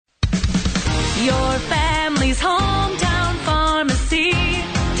Your family's hometown pharmacy,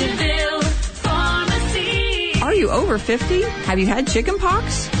 DeVille Pharmacy. Are you over 50? Have you had chicken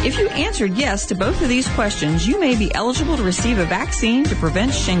pox? If you answered yes to both of these questions, you may be eligible to receive a vaccine to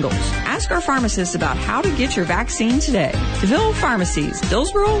prevent shingles. Ask our pharmacist about how to get your vaccine today. DeVille Pharmacies,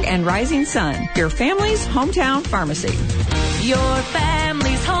 Dillsboro and Rising Sun, your family's hometown pharmacy. Your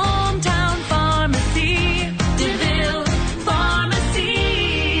family's hometown pharmacy, DeVille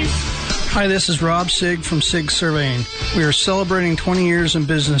Pharmacies. Hi, this is Rob Sigg from Sigg Surveying. We are celebrating 20 years in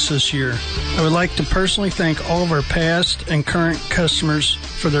business this year. I would like to personally thank all of our past and current customers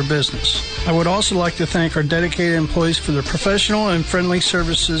for their business. I would also like to thank our dedicated employees for their professional and friendly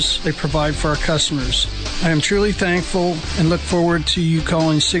services they provide for our customers. I am truly thankful and look forward to you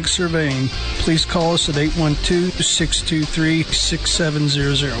calling Sigg Surveying. Please call us at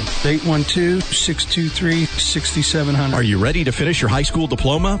 812-623-6700. 812-623-6700. Are you ready to finish your high school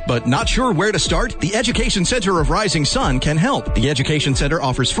diploma but not sure where to start? The Education Center of Rising Sun can help. The Education Center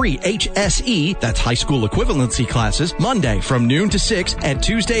offers free HSE, that's high school equivalency classes, Monday from noon to 6 and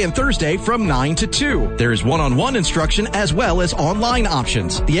Tuesday and Thursday from 9 to 2. There is one-on-one instruction as well as online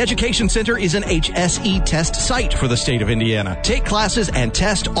options. The Education Center is an HSE test site for the state of Indiana. Take classes and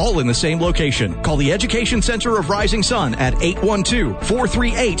test all in the same location. Call the Education Center of Rising Sun at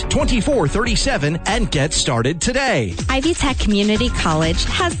 812-438-2437 and get started today. Ivy Tech Community College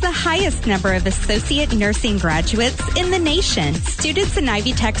has the highest number of associate nursing graduates in the nation. Students in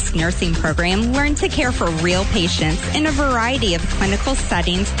Ivy Tech's nursing program learn to care for real patients in a variety of clinical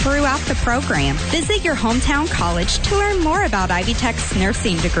settings throughout the program. Visit your hometown college to learn more about Ivy Tech's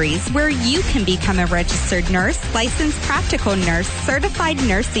nursing degrees, where you can become a registered nurse, licensed practical nurse, certified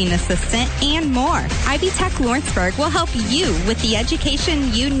nursing assistant, and more. Ivy Tech Lawrenceburg will help you with the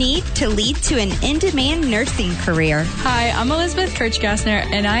education you need to lead to an in-demand nursing career. Hi, I'm Elizabeth Kirchgassner,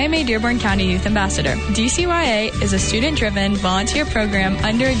 and I am a Dearborn County Youth Ambassador. DCYA is a student-driven volunteer program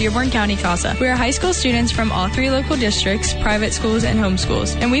under Dearborn County CASA. We are high school students from all 3 local districts, private schools, and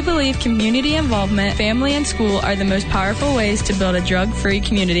homeschools, and we believe community involvement, family, and school are the most powerful ways to build a drug-free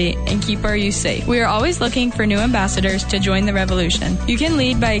community and keep our youth safe. We are always looking for new ambassadors to join the revolution. You can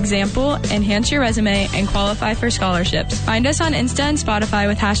lead by example, enhance your resume, and qualify for scholarships. Find us on Insta and Spotify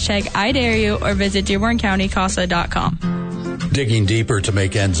with hashtag #IDareYou or visit DearbornCountyCASA.com. Digging deeper to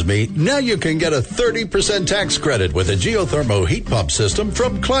make ends meet? Now you can get a 30% tax credit with a geothermal heat pump system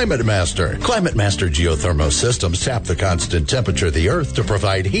from Climate Master. Climate Master geothermal systems tap the constant temperature of the earth to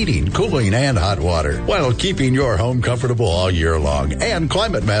provide heating, cooling, and hot water while keeping your home comfortable all year long. And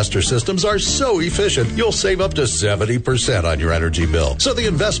Climate Master systems are so efficient, you'll save up to 70% on your energy bill. So the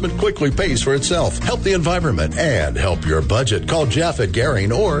investment quickly pays for itself. Help the environment and help your budget. Call Jeff at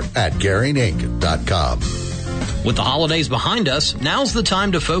Garing or at GaringInc.com. With the holidays behind us, now's the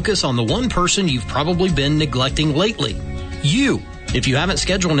time to focus on the one person you've probably been neglecting lately. You. If you haven't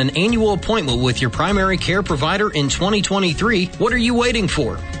scheduled an annual appointment with your primary care provider in 2023, what are you waiting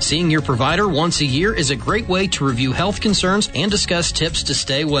for? Seeing your provider once a year is a great way to review health concerns and discuss tips to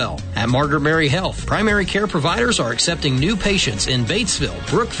stay well. At Margaret Mary Health, primary care providers are accepting new patients in Batesville,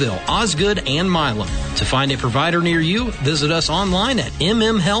 Brookville, Osgood, and Milam. To find a provider near you, visit us online at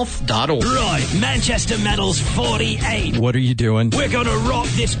mmhealth.org. Right, Manchester Metals 48. What are you doing? We're going to rock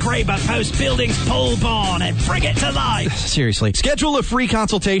this Graber Post Buildings pole barn and bring it to life. Seriously, schedule a free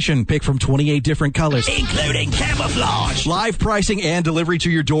consultation. Pick from 28 different colors, including camouflage. Live pricing and delivery to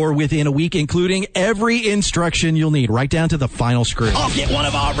your door within a week, including every instruction you'll need, right down to the final screw. I'll get one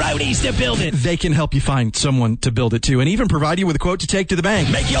of our roadies to build it. They can help you find someone to build it too, and even provide you with a quote to take to the bank.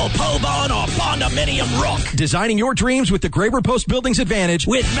 Make your pole barn or condominium rock. Designing your dreams with the Graber Post Buildings Advantage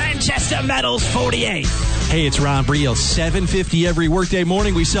with Manchester Metals 48. Hey, it's Ron Briel. 7:50 every workday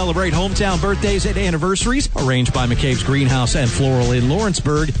morning. We celebrate hometown birthdays and anniversaries, arranged by McCabe's Greenhouse and Floral in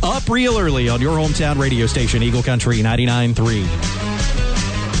Lawrenceburg. Up real early on your hometown radio station, Eagle Country 99.3.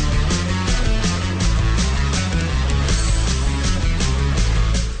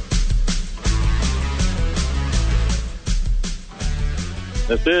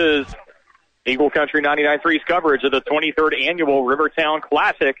 This is Eagle Country 99.3's coverage of the 23rd Annual Rivertown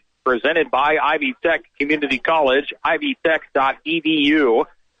Classic, presented by Ivy Tech Community College, ivytech.edu.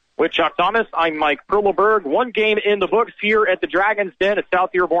 With Chuck Thomas, I'm Mike Perleberg. One game in the books here at the Dragon's Den at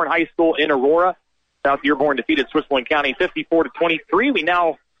South Dearborn High School in Aurora. South Dearborn defeated Switzerland County 54-23. We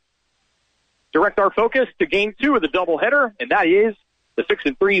now direct our focus to Game 2 of the doubleheader, and that is the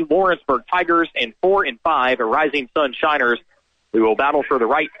 6-3 Lawrenceburg Tigers and 4-5 Rising Sun Shiners. We will battle for the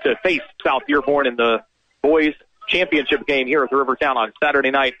right to face South Dearborn in the boys' championship game here at Rivertown on Saturday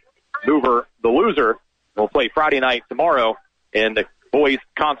night. The loser will play Friday night tomorrow in the boys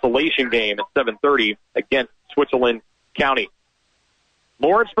consolation game at 7:30 against Switzerland County.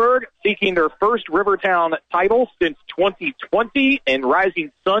 Lawrenceburg seeking their first Rivertown title since 2020, and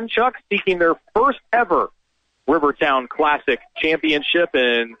Rising Sun Chuck seeking their first ever Rivertown Classic championship,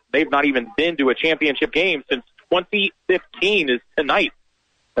 and they've not even been to a championship game since 2015 is tonight.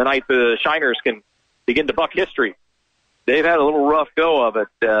 Tonight the Shiners can begin to buck history. They've had a little rough go of it,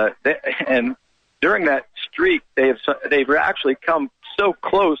 and during that streak, they've actually come so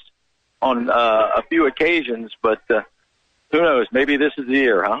close on a few occasions, but who knows? Maybe this is the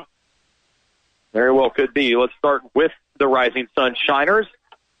year, huh? Very well could be. Let's start with the Rising Sun Shiners.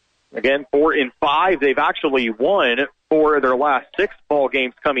 Again, 4-5. They've actually won 4 of their last 6 ball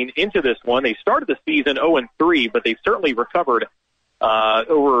games coming into this one. They started the season 0-3, but they've certainly recovered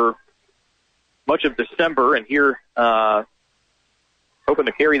over much of December, and here hoping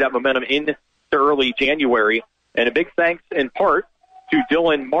to carry that momentum into early January. And a big thanks in part to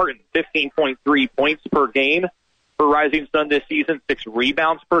Dylan Martin, 15.3 points per game for Rising Sun this season, 6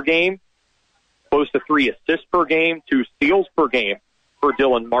 rebounds per game, close to 3 assists per game, 2 steals per game for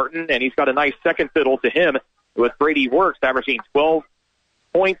Dylan Martin, and he's got a nice second fiddle to him with Brady Works averaging 12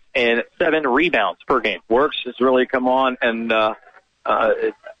 points and 7 rebounds per game. Works has really come on, and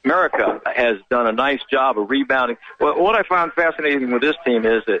America has done a nice job of rebounding. Well, what I found fascinating with this team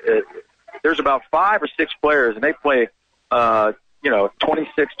is that there's about 5 or 6 players, and they play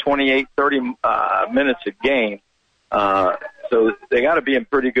 26, 28, 30 minutes a game. So they got to be in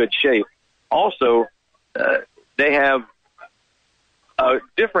pretty good shape. Also, they have a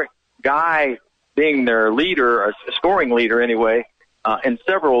different guy being their leader, a scoring leader anyway, in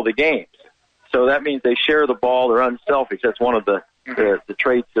several of the games. So that means they share the ball. They're unselfish. That's one of the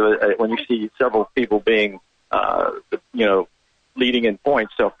traits when you see several people being, leading in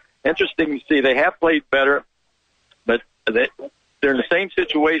points. So interesting to see. They have played better, but they're in the same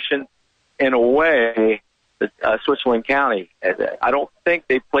situation in a way that Switzerland County. I don't think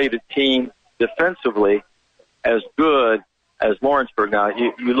they played a team defensively as good as Lawrenceburg. Now,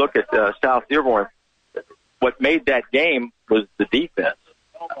 you look at South Dearborn, what made that game was the defense.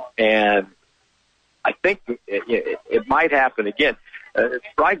 And I think it might happen again.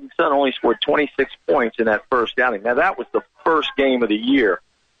 Rising Sun only scored 26 points in that first outing. Now, that was the first game of the year,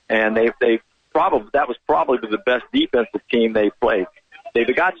 and that was probably the best defensive team they played.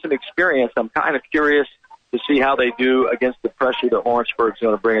 They've got some experience. I'm kind of curious to see how they do against the pressure that Lawrenceburg is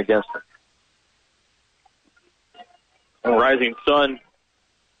going to bring against them. And Rising Sun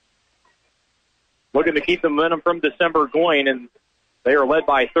looking to keep the momentum from December going, and they are led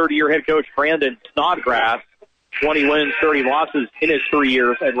by 30-year head coach Brandon Snodgrass. 20 wins, 30 losses in his 3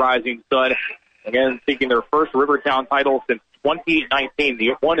 years at Rising Sun. Again, seeking their first Rivertown title since 2019,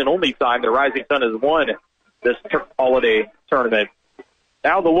 the one and only time that Rising Sun has won this holiday tournament.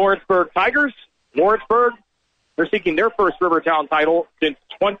 Now the Lawrenceburg Tigers. Lawrenceburg, they're seeking their first Rivertown title since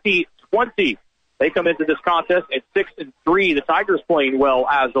 2020. They come into this contest at 6-3. The Tigers playing well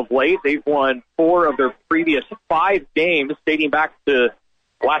as of late. They've won 4 of their previous 5 games, dating back to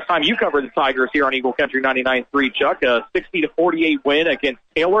last time you covered the Tigers here on Eagle Country 99.3, Chuck. A 60-48 win against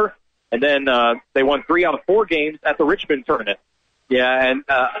Taylor, and then they won 3 out of 4 games at the Richmond tournament. Yeah, and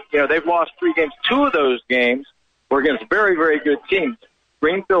they've lost 3 games. 2 of those games were against very, very good teams.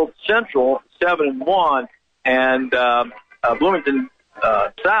 Greenfield Central 7-1, and Bloomington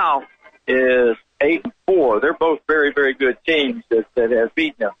South is 8-4. They're both very, very good teams that have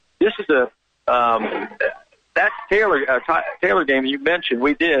beaten them. This is that Taylor game you mentioned.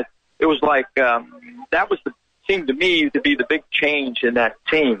 We did. It was like that seemed to me to be the big change in that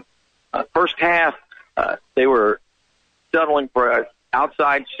team. First half, they were settling for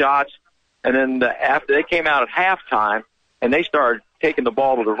outside shots, and then after they came out at halftime and they started taking the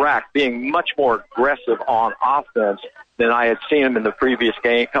ball to the rack, being much more aggressive on offense than I had seen them in the previous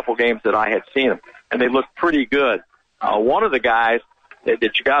couple games that I had seen them. And they looked pretty good. One of the guys that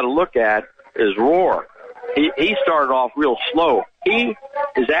you got to look at is Rohr. He started off real slow. He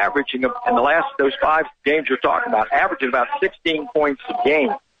is averaging, in those 5 games you're talking about, averaging about 16 points a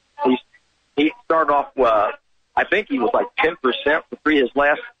game. He started off, I think he was like 10% for his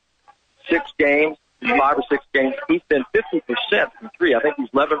last 6 games. 5 or 6 games. He's been 50% from 3. I think he's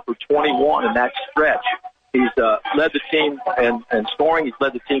 11 for 21 in that stretch. He's led the team in scoring. He's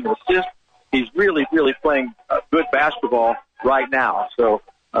led the team in assists. He's really, really playing good basketball right now. So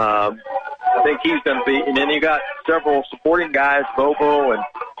I think he's going to be. And then you got several supporting guys, Bobo and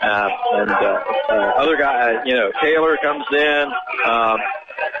other guys. Taylor comes in.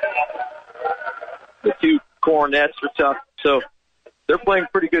 The 2 cornets are tough. So they're playing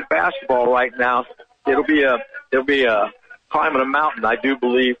pretty good basketball right now. It'll be a climbing a mountain, I do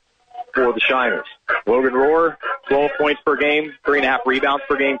believe, for the Shiners. Logan Rohr, 12 points per game, 3.5 rebounds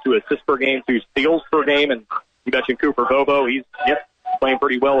per game, 2 assists per game, 2 steals per game. And you mentioned Cooper Bobo. He's playing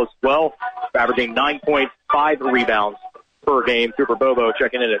pretty well as well, averaging 9 points, 5 rebounds per game. Cooper Bobo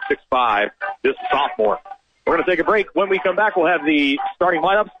checking in at 6'5", this sophomore. We're going to take a break. When we come back, we'll have the starting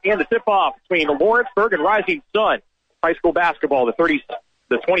lineups and the tip-off between Lawrenceburg and Rising Sun. High school basketball, the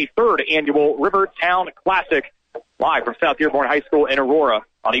 23rd annual Rivertown Classic, live from South Dearborn High School in Aurora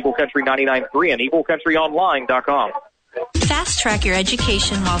on Eagle Country 99.3 and EagleCountryOnline.com. Fast track your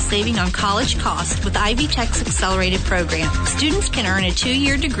education while saving on college costs with Ivy Tech's accelerated program. Students can earn a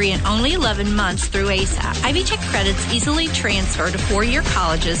 2-year degree in only 11 months through ASAP. Ivy Tech credits easily transfer to 4-year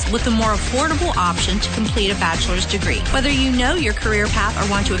colleges with a more affordable option to complete a bachelor's degree. Whether you know your career path or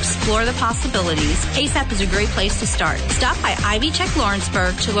want to explore the possibilities, ASAP is a great place to start. Stop by Ivy Tech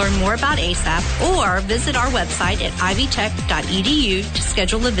Lawrenceburg to learn more about ASAP or visit our website at ivytech.edu to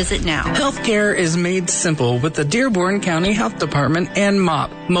schedule a visit now. Healthcare is made simple with the Dearborn County Health Department and MOP,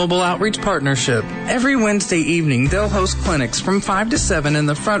 Mobile Outreach Partnership. Every Wednesday evening, they'll host clinics from 5 to 7 in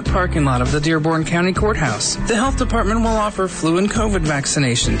the front parking lot of the Dearborn County Courthouse. The health department will offer flu and COVID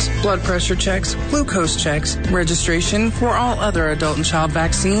vaccinations, blood pressure checks, glucose checks, registration for all other adult and child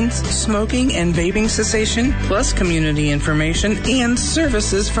vaccines, smoking and vaping cessation, plus community information and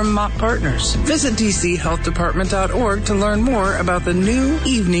services from MOP partners. Visit dchealthdepartment.org to learn more about the new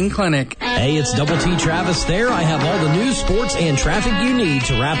evening clinic. Hey, it's Double T Travis there. I have all the news, sports, and traffic you need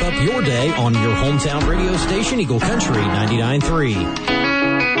to wrap up your day on your hometown radio station, Eagle Country 99.3.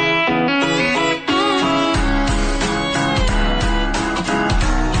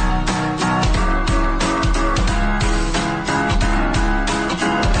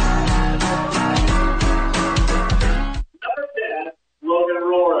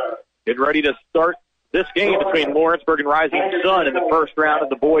 Get ready to start this game between Lawrenceburg and Rising Sun in the first round of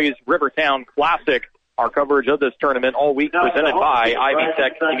the Boys Rivertown Classic. Our coverage of this tournament all week presented by Ivy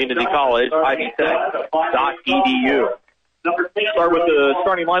Tech Community College, ivytech.edu. Start with the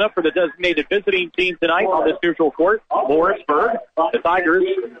starting lineup for the designated visiting team tonight on this neutral court. Lawrenceburg, the Tigers,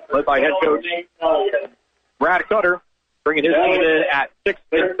 led by head coach Brad Cutter, bringing his team in at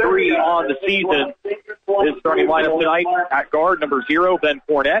 6-3 on the season. His starting lineup tonight at guard, number 0, Ben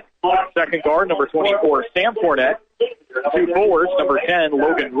Fournette. Second guard, number 24, Sam Fournette. 2 forwards, number 10,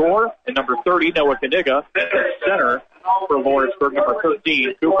 Logan Rohr, and number 30, Noah Kaniga. Center for Lawrenceburg, number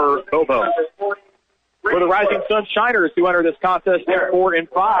 13, Cooper Bobo. For the Rising Sun Shiners, who enter this contest at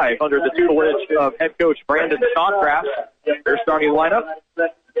 4-5 under the tutelage of head coach Brandon Shawcraft. Their starting lineup: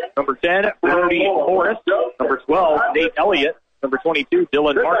 number 10, Brody Morris; number 12, Nate Elliott; number 22,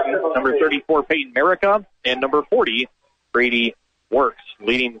 Dylan Martin; number 34, Peyton Merica; and number 40, Brady Works.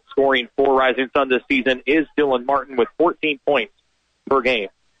 Leading scoring for Rising Sun this season is Dylan Martin with 14 points per game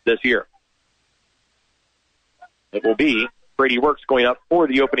this year. It will be Brady Works going up for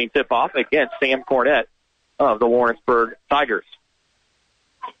the opening tip-off against Sam Cornett of the Lawrenceburg Tigers.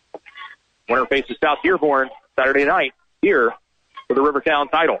 Winner faces South Dearborn Saturday night here for the Rivertown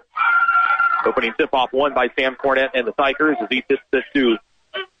title. Opening tip-off won by Sam Cornett and the Tigers as he tips this to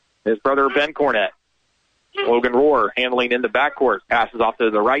his brother Ben Cornett. Logan Rohr handling in the backcourt. Passes off to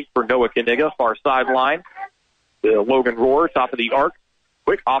the right for Noah Kaniga, far sideline. Logan Rohr, top of the arc.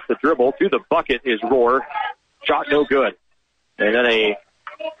 Quick off the dribble to the bucket is Rohr. Shot no good. And then a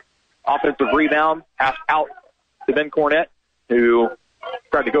offensive rebound, pass out to Ben Cornett, who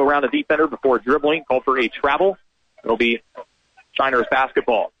tried to go around the defender before dribbling, called for a travel. It'll be Shiners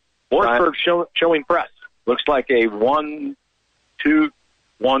basketball. Lawrenceburg showing press. Looks like a 1-2-1-1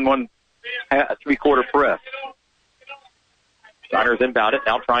 3-quarter press. Shiners inbound it,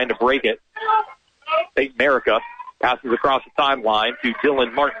 now trying to break it. Peyton Merica passes across the timeline to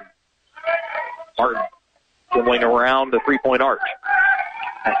Dylan Martin. Martin dribbling around the three-point arch.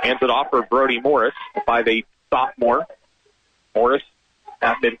 Hands it off for Brody Morris, a 5'8" sophomore. Morris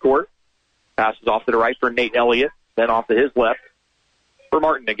at midcourt. Passes off to the right for Nate Elliott, then off to his left for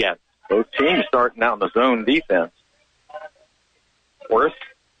Martin again. Both teams starting out in the zone defense. Morris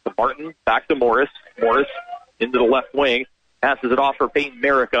to Martin, back to Morris. Morris into the left wing. Passes it off for Peyton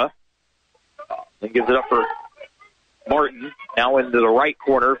Merica. Then gives it up for Martin. Now into the right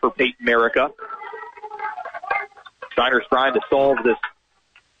corner for Peyton Merica. Shiners trying to solve this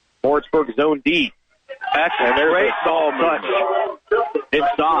Lawrenceburg zone D. And there's a stall touch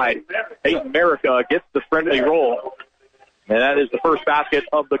inside. Peyton Merica gets the friendly roll. And that is the first basket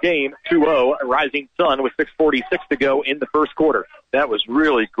of the game, 2-0, Rising Sun with 6:46 to go in the first quarter. That was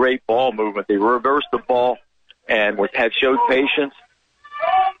really great ball movement. They reversed the ball and showed patience.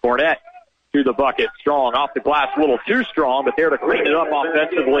 Fournette to the bucket. Strong off the glass, a little too strong, but there to clean it up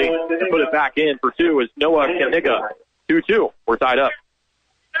offensively and put it back in for two is Noah Kaniga. 2-2. We're tied up.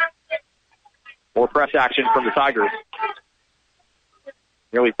 More press action from the Tigers.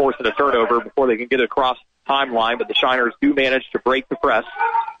 Nearly forcing a turnover before they can get it across timeline, but the Shiners do manage to break the press.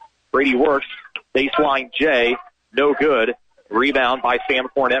 Brady works. Baseline J. No good. Rebound by Sam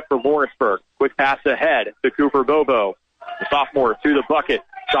Cornett for Lawrenceburg. Quick pass ahead to Cooper Bobo. The sophomore to the bucket.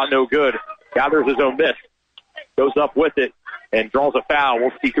 Shot no good. Gathers his own miss. Goes up with it and draws a foul.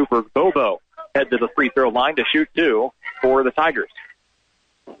 We'll see Cooper Bobo head to the free throw line to shoot two for the Tigers.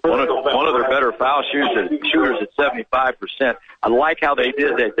 One of their better foul shooters at 75%. I like how they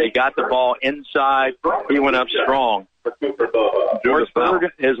did that. They got the ball inside. He went up strong.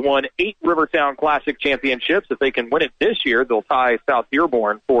 Lawrenceburg has won 8 Rivertown Classic championships. If they can win it this year, they'll tie South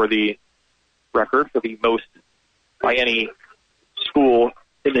Dearborn for the record for the most by any school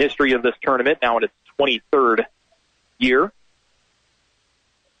in the history of this tournament, now in its 23rd year.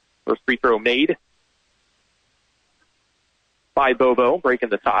 First free throw made by Bobo, breaking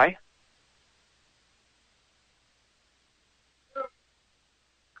the tie.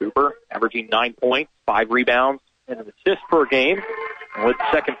 Cooper averaging 9 points, 5 rebounds, and an assist per game. And with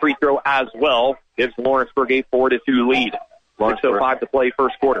the second free throw as well, gives Lawrenceburg a 4-2 lead. 6:05 to play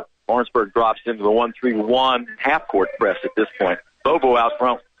first quarter. Lawrenceburg drops into the 1-3-1 half-court press at this point. Bobo out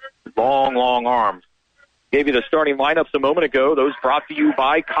front. Long arms. Gave you the starting lineups a moment ago. Those brought to you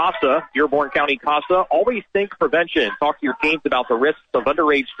by CASA, Dearborn County CASA. Always think prevention. Talk to your teams about the risks of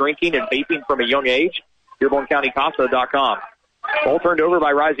underage drinking and vaping from a young age. DearbornCountyCASA.com. Ball turned over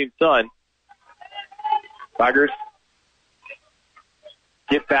by Rising Sun. Tigers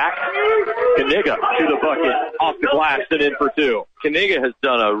get back. Kaniga to the bucket, off the glass and in for two. Kaniga has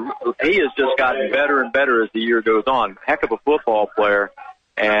he has just gotten better and better as the year goes on. Heck of a football player.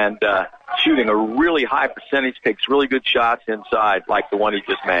 And shooting a really high percentage, takes really good shots inside, like the one he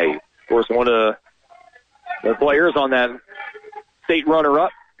just made. Of course, one of the players on that state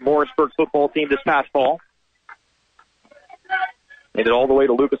runner-up, Lawrenceburg football team this past fall. Made it all the way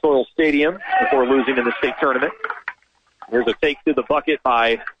to Lucas Oil Stadium before losing in the state tournament. Here's a take to the bucket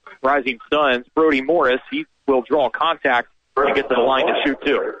by Rising Suns. Brody Morris, he will draw contact and get to the line to shoot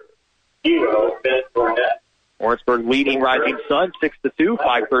two. Lawrenceburg leading Rising Sun 6-2,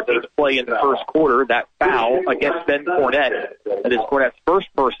 5:13 to play in the first quarter. That foul against Ben Cornett. That is Cornett's first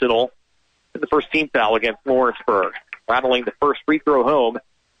personal and the first team foul against Lawrenceburg. Rattling the first free throw home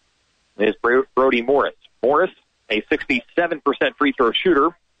is Brody Morris. Morris, a 67% free throw shooter,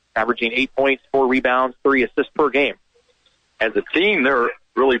 averaging 8 points, 4 rebounds, 3 assists per game. As a team, they're a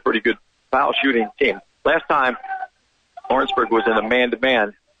really pretty good foul shooting team. Last time, Lawrenceburg was in a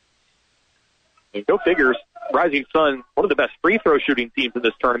man-to-man. And go figures, Rising Sun, one of the best free throw shooting teams in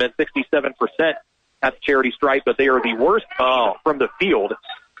this tournament, 67% at the charity stripe, but they are the worst from the field.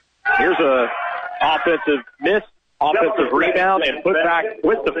 Here's a offensive miss, offensive rebound, and put back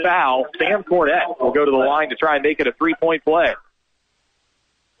with the foul. Sam Cornett will go to the line to try and make it a 3-point play.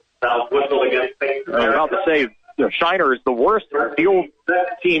 I'm about to say the Shiners, the worst field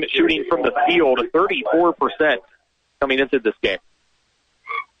team shooting from the field, 34% coming into this game.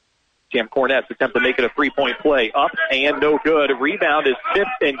 Sam Cornett's attempt to make it a 3-point play. Up and no good. Rebound is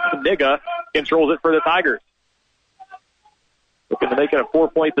tipped, and Kaniga controls it for the Tigers. Looking to make it a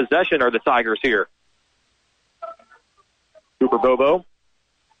 4-point possession are the Tigers here. Cooper Bobo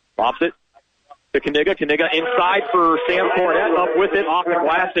lobs it to Kaniga. Kaniga inside for Sam Cornett. Up with it, off the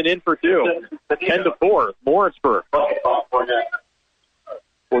glass, and in for two. 10-4, Lawrenceburg.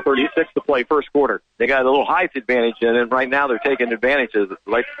 4:36 to play first quarter. They got a little height advantage in it. Right now they're taking advantage of it.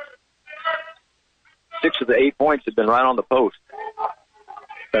 Like 6 of the 8 points have been right on the post.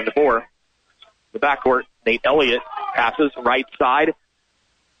 10-4. The backcourt, Nate Elliott passes right side.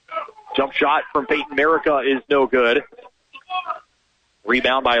 Jump shot from Peyton Merica is no good.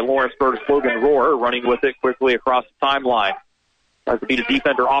 Rebound by Lawrenceburg's Logan Rohr, running with it quickly across the timeline. Tries to beat a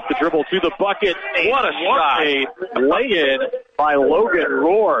defender off the dribble to the bucket. What a shot. A lay-in by Logan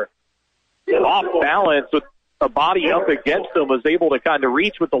Rohr. Off balance with a body up against him, was able to kind of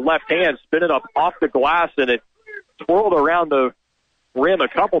reach with the left hand, spin it up off the glass, and it twirled around the rim a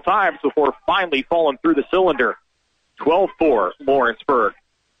couple times before finally falling through the cylinder. 12-4, Lawrenceburg.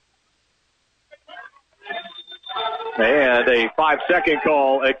 And a 5-second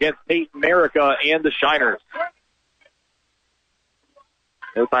call against Peyton Merica and the Shiners.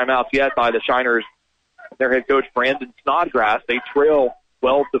 No timeouts yet by the Shiners. Their head coach, Brandon Snodgrass. They trail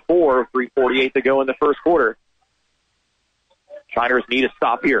 12-4, 3:48 to go in the first quarter. Shiners need a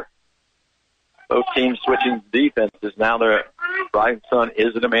stop here. Both teams switching defenses. Now their Rising Sun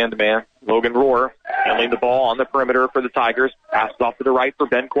is in a man-to-man. Logan Rohr handling the ball on the perimeter for the Tigers. Passes off to the right for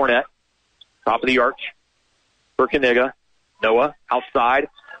Ben Cornett. Top of the arch for Kaniga. Noah outside.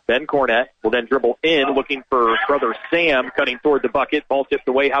 Ben Cornett will then dribble in, looking for brother Sam, cutting toward the bucket. Ball tipped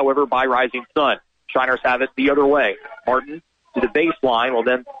away, however, by Rising Sun. Shiners have it the other way. Martin to the baseline will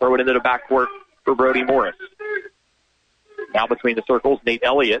then throw it into the backcourt for Brody Morris. Now between the circles, Nate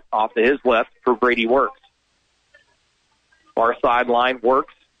Elliott off to his left for Brady Works. Far sideline,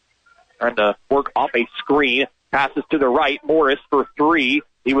 Works trying to work off a screen. Passes to the right. Morris for three.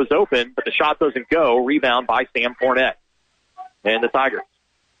 He was open, but the shot doesn't go. Rebound by Sam Cornett. And the Tigers.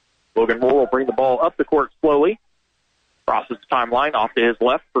 Logan Moore will bring the ball up the court slowly. Crosses the timeline off to his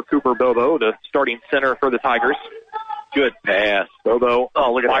left for Cooper Bobo, the starting center for the Tigers. Good pass. Bobo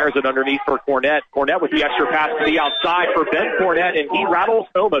fires it underneath for Cornett. Cornett with the extra pass to the outside for Ben Cornett, and he rattles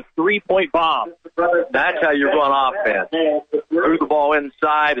home a three-point bomb. That's how you run offense. Threw the ball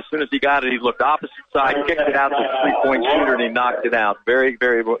inside. As soon as he got it, he looked opposite side, kicked it out to the three-point shooter, and he knocked it out. Very,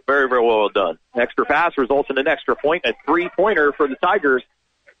 very, very, very well done. Extra pass results in an extra point, a three-pointer for the Tigers.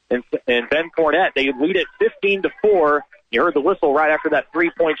 And Ben Cornett, they lead it 15-4. You heard the whistle right after that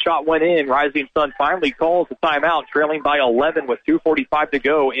three-point shot went in. Rising Sun finally calls the timeout, trailing by 11 with 2:45 to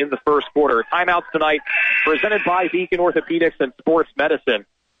go in the first quarter. Timeouts tonight presented by Beacon Orthopedics and Sports Medicine.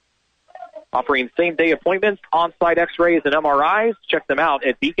 Offering same-day appointments, on-site x-rays, and MRIs. Check them out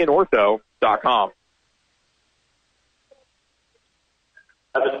at beaconortho.com.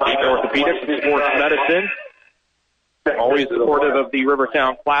 Beacon Orthopedics and Sports Medicine. Always supportive of the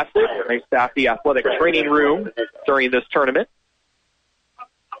Rivertown Classic. They staff the athletic training room during this tournament.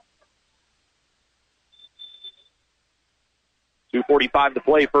 .245 to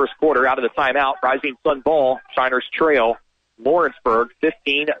play first quarter out of the timeout. Rising Sun ball. Shiners trail Lawrenceburg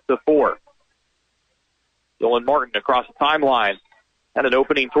 15-4. Dylan Martin across the timeline. Had an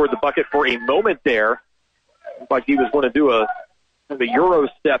opening toward the bucket for a moment there. Looked like he was going to do a Euro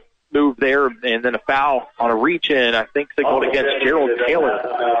step move there, and then a foul on a reach-in, I think, signaled against Gerald Taylor.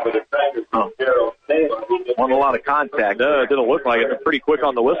 Won a lot of contact. No, it didn't look like it. Pretty quick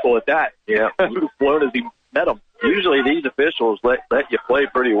on the whistle at that. Yeah. He was blown as he met him. Usually these officials let you play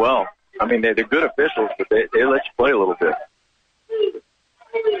pretty well. I mean, they're good officials, but they let you play a little bit.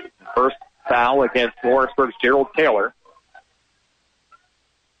 First foul against Lawrenceburg's Gerald Taylor.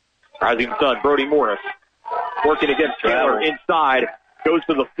 Rising Sun, Brody Morris. Working against Taylor inside. Goes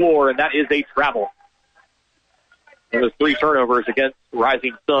to the floor, and that is a travel. And there's 3 turnovers against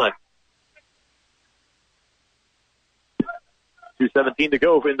Rising Sun. 2:17 to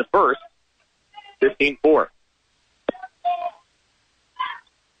go in the first. 15-4.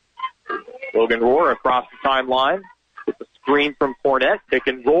 Logan Rohr across the timeline. Gets the screen from Cornett. Pick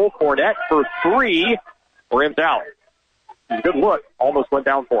and roll. Cornett for 3. Rims out. Good look. Almost went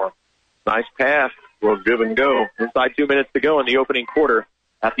down for him. Nice pass. Well, give and go. Inside 2 minutes to go in the opening quarter.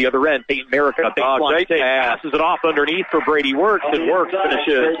 At the other end, Peyton Marica passes it off underneath for Brady Works, and Works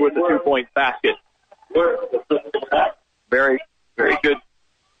finishes with the 2-point basket. Very, very good.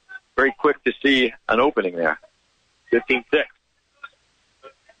 Very quick to see an opening there. 15-6.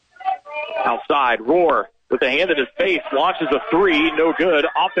 Outside, Rohr with a hand in his face, launches a 3, no good.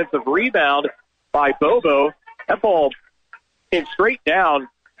 Offensive rebound by Bobo. That ball came straight down,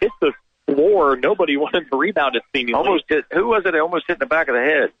 hit the floor. Nobody wanted to rebound it, seemingly. Almost hit. Who was it? Almost hit in the back of the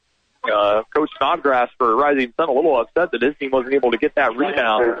head. Coach Snodgrass for Rising Sun a little upset that his team wasn't able to get that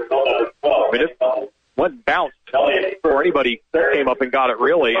rebound. I mean, it wasn't bounced before anybody came up and got it,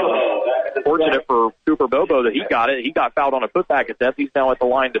 really. Fortunate for Cooper Bobo that he got it. He got fouled on a putback attempt. He's now at the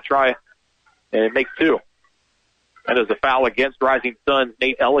line to try and make 2. That is a foul against Rising Sun's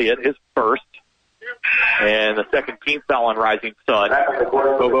Nate Elliott, his first. And the second team foul on Rising Sun.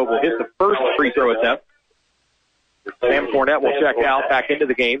 Bobo will hit the first free throw attempt. Sam Cornett will check out, back into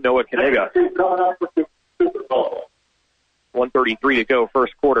the game. Noah Kaniga. 1:33 to go,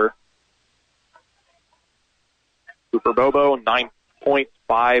 first quarter. Cooper Bobo, 9 points,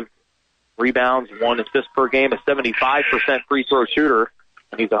 5 rebounds, 1 assist per game, a 75% free throw shooter.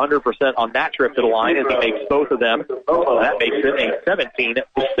 And he's 100% on that trip to the line as he makes both of them. That makes it a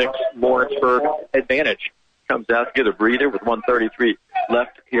 17-6 Lawrenceburg advantage. Comes out to get a breather with 1:33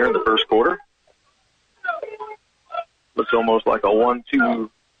 left here in the first quarter. Looks almost like a 1-2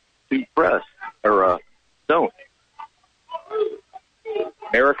 press or a zone.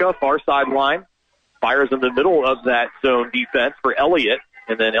 America, far sideline, fires in the middle of that zone defense for Elliott,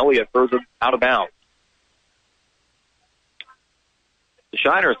 and then Elliott throws it out of bounds. The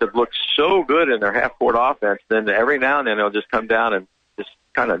Shiners have looked so good in their half-court offense, then every now and then they'll just come down and just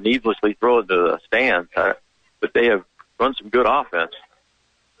kind of needlessly throw it to the stands. But they have run some good offense.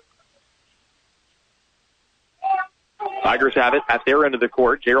 Tigers have it at their end of the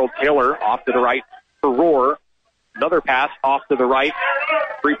court. Gerald Taylor off to the right for Roar. Another pass off to the right.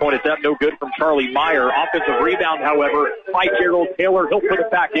 3-point attempt, no good from Charlie Meyer. Offensive rebound, however, by Gerald Taylor. He'll put it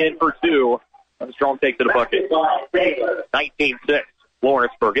back in for two. Armstrong takes to the bucket. 19-6.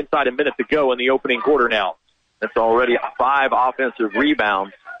 Lawrenceburg. Inside a minute to go in the opening quarter now. That's already 5 offensive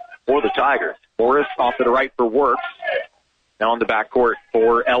rebounds for the Tigers. Morris off to the right for Works. Now on the backcourt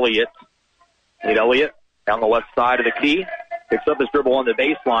for Elliott. Nate Elliott down the left side of the key. Picks up his dribble on the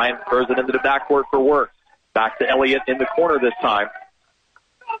baseline. Throws it into the backcourt for Works. Back to Elliott in the corner this time.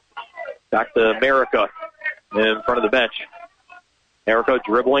 Back to America in front of the bench. America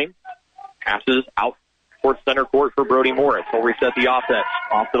dribbling. Passes out towards center court for Brody Morris. He'll reset the offense.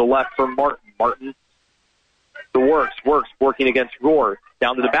 Off to the left for Martin. Martin to Works. Works working against Roar.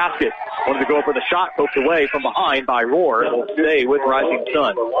 Down to the basket. Wanted to go for the shot. Poked away from behind by Roar. It'll stay with Rising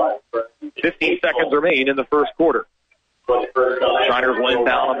Sun. 15 seconds remain in the first quarter. Shiners will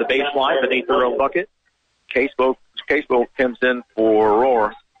inbound on the baseline beneath their own bucket. Casebolt comes in for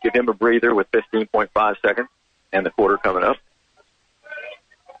Roar. Give him a breather with 15.5 seconds and the quarter coming up.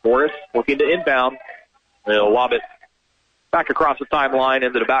 Morris looking to inbound. They'll lob it back across the timeline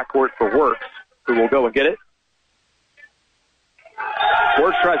into the backcourt for Works, who will go and get it.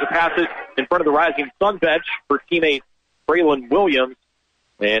 Works tries to pass it in front of the Rising Sun bench for teammate Braylon Williams,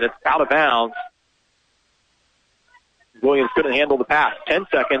 and it's out of bounds. Williams couldn't handle the pass. 10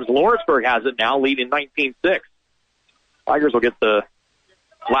 seconds. Lawrenceburg has it now, leading 19-6. Tigers will get the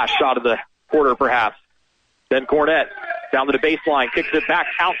last shot of the quarter, perhaps. Then Cornett down to the baseline, kicks it back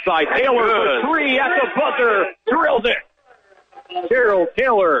outside. Taylor for three at the buzzer, drills it. Gerald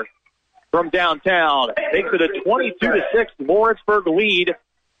Taylor from downtown makes it a 22-6 Lawrenceburg lead,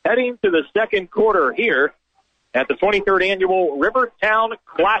 heading to the second quarter here at the 23rd annual Rivertown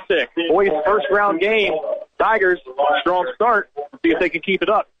Classic. Boys' first round game. Tigers, strong start. See if they can keep it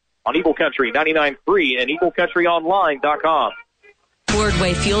up on Eagle Country 99.3 and EagleCountryOnline.com.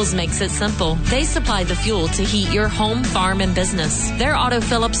 Wardway Fuels makes it simple. They supply the fuel to heat your home, farm, and business. Their auto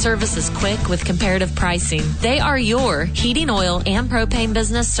fill-up service is quick with comparative pricing. They are your heating oil and propane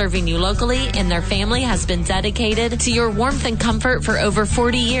business, serving you locally, and their family has been dedicated to your warmth and comfort for over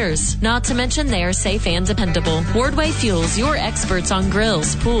 40 years. Not to mention they are safe and dependable. Wardway Fuels, your experts on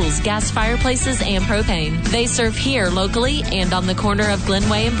grills, pools, gas fireplaces, and propane. They serve here locally and on the corner of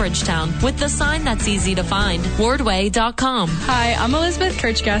Glenway and Bridgetown with the sign that's easy to find. Wardway.com. Hi, I'm Elizabeth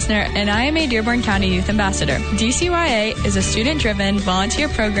Kirchgassner, and I am a Dearborn County Youth Ambassador. DCYA is a student-driven volunteer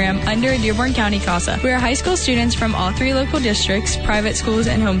program under Dearborn County CASA. We are high school students from all 3 local districts, private schools,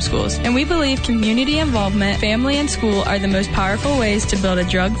 and homeschools, and we believe community involvement, family, and school are the most powerful ways to build a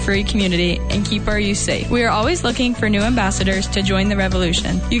drug-free community and keep our youth safe. We are always looking for new ambassadors to join the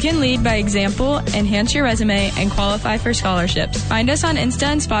revolution. You can lead by example, enhance your resume, and qualify for scholarships. Find us on Insta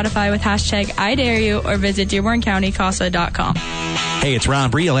and Spotify with hashtag #IDareYou or visit DearbornCountyCASA.com. Hey, it's Ron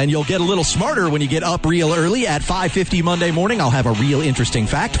Briel, and you'll get a little smarter when you get up real early. At 5:50 Monday morning, I'll have a real interesting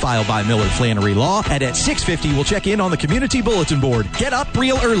fact filed by Miller Flannery Law. And at 6:50, we'll check in on the community bulletin board. Get up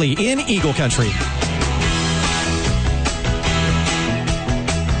real early in Eagle Country.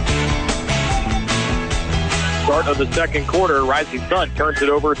 Start of the second quarter, Rising Sun turns it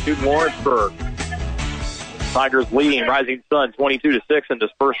over to Lawrenceburg. Tigers leading Rising Sun 22-6 in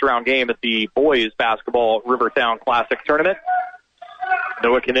this first round game at the boys basketball Rivertown Classic tournament.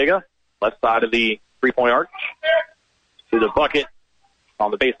 Noah Kaniga, left side of the three-point arch, to the bucket.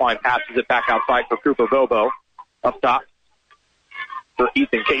 On the baseline, passes it back outside for Cooper Bobo. Up top for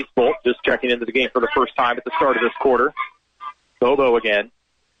Ethan Casebolt, just checking into the game for the first time at the start of this quarter. Bobo again.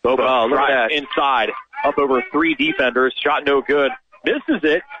 Bobo look at that. Inside, up over 3 defenders. Shot no good. Misses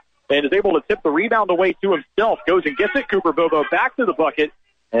it and is able to tip the rebound away to himself. Goes and gets it. Cooper Bobo back to the bucket.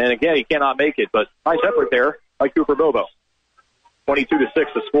 And again, he cannot make it, but nice effort there by Cooper Bobo. 22-6,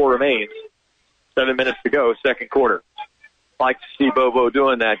 the score remains. 7 minutes to go, second quarter. Like to see Bobo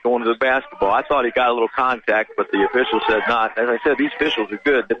doing that, going to the basketball. I thought he got a little contact, but the official said not. As I said, these officials are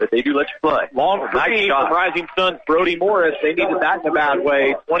good, but they do let you play. Long three from Rising Sun's Brody Morris. They needed that in a bad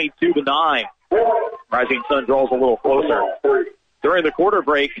way. 22-9. Rising Sun draws a little closer. During the quarter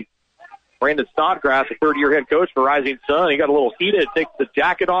break, Brandon Snodgrass, a third-year head coach for Rising Sun, he got a little heated, takes the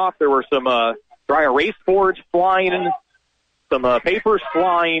jacket off. There were some dry erase boards flying, some papers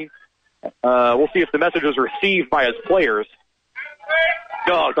flying. We'll see if the message was received by his players.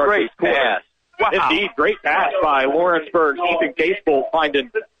 Oh, great pass. Wow. Indeed, great pass by Lawrenceburg's Ethan Casebolt,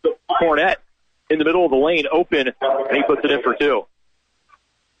 finding Cornett in the middle of the lane open, and he puts it in for 2.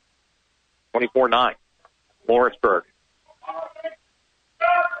 24-9. Lawrenceburg.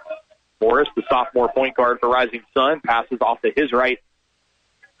 Morris, the sophomore point guard for Rising Sun, passes off to his right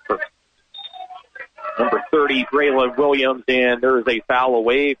for number 30, Braylon Williams, and there is a foul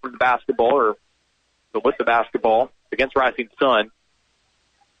away from the basketball, or with the basketball, against Rising Sun.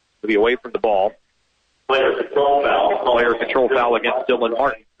 To be away from the ball. Player control foul against Dylan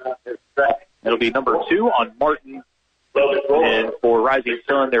Martin. It'll be number 2 on Martin, and for Rising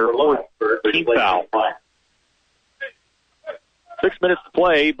Sun, their fourth team foul. 6 minutes to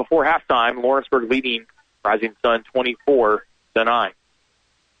play before halftime. Lawrenceburg leading Rising Sun 24-9.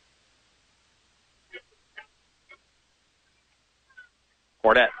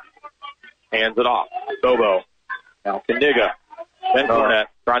 Cornett hands it off. Bobo. Now Kaniga. Ben Cornett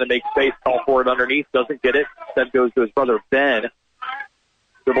trying to make space. Call for it underneath. Doesn't get it. Instead goes to his brother Ben.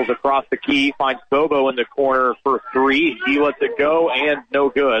 Dribbles across the key. Finds Bobo in the corner for 3. He lets it go and no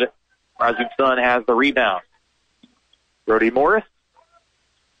good. Rising Sun has the rebound. Brody Morris.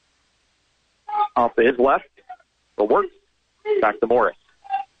 Off to his left. For work. Back to Morris.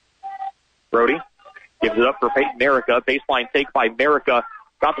 Brody gives it up for Peyton Merica. Baseline take by Merica.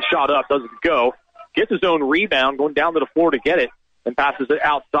 Got the shot up. Doesn't go. Gets his own rebound. Going down to the floor to get it. And passes it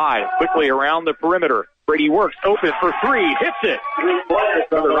outside. Quickly around the perimeter. Brady Works. Open for 3. Hits it.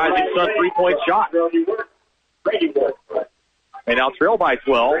 Another Rising Sun 3-point shot. They now trail by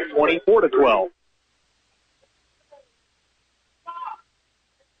 12. 24-12.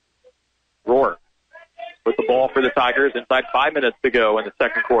 Roar with the ball for the Tigers inside 5 minutes to go in the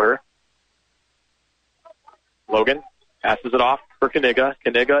second quarter. Logan passes it off for Kaniga.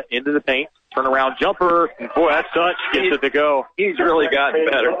 Kaniga into the paint. Turnaround jumper. And boy, that touch gets it to go. He's really gotten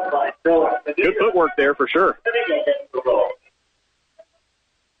better. Good footwork there for sure.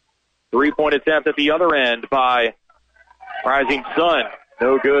 3-point attempt at the other end by Rising Sun.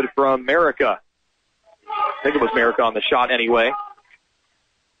 No good from Merica. I think it was Merica on the shot anyway.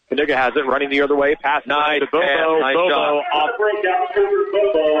 Kaniga has it, running the other way. Pass to Bobo. Nice Bobo off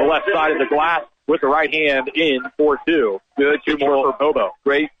the left side of the glass with the right hand in for 2. Good control for Bobo.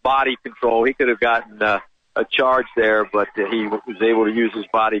 Great body control. He could have gotten a charge there, but he was able to use his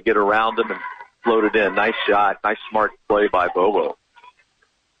body, get around him, and float it in. Nice shot. Nice smart play by Bobo.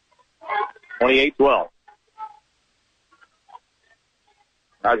 28-12.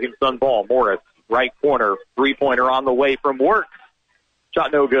 Rising Sun ball. Morris, right corner. 3-pointer on the way from Works.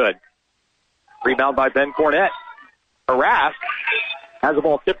 Shot no good. Rebound by Ben Cornett. Harassed. Has the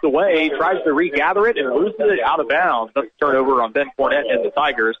ball tipped away. Tries to regather it and loses it out of bounds. That's a turnover on Ben Cornett and the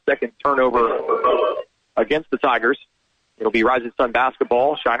Tigers. Second turnover against the Tigers. It'll be Rising Sun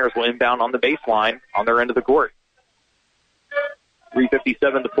basketball. Shiners will inbound on the baseline on their end of the court.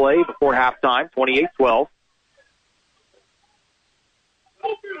 3:57 to play before halftime. 28-12.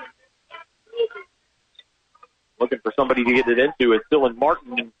 Looking for somebody to get it into. It's Dylan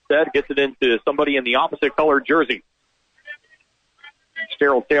Martin instead. Gets it into somebody in the opposite colored jersey.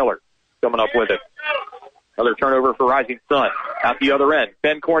 Gerald Taylor coming up with it. Another turnover for Rising Sun. At the other end,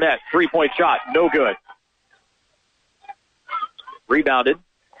 Ben Cornett, 3-point shot. No good. Rebounded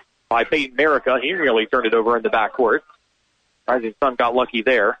by Peyton Merica. He nearly turned it over in the backcourt. Rising Sun got lucky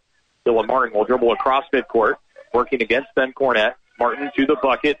there. Dylan Martin will dribble across midcourt. Working against Ben Cornett. Martin to the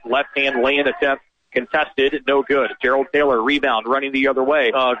bucket. Left hand lay-in attempt. Contested, no good. Gerald Taylor, rebound, running the other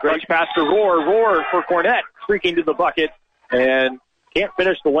way. Great pass to Roar. Roar for Cornett, streaking to the bucket, and can't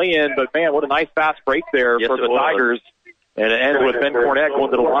finish the lay-in, but man, what a nice fast break there for the Tigers. And it ends with Ben Cornett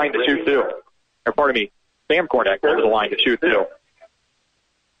going to the line to shoot 2. Or pardon me, Sam Cornett going to the line to shoot 2.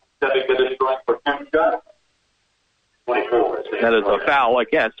 7 minutes for 2 shots. 24. That is a foul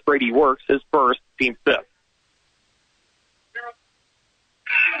against Brady Works, his first, team 5th.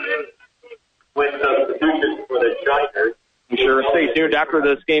 With substitutions for the Shiners. Be sure to stay tuned after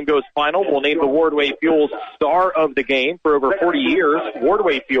this game goes final. We'll name the Wardway Fuels star of the game. For over 40 years,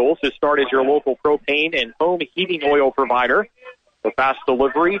 Wardway Fuels has started your local propane and home heating oil provider. For fast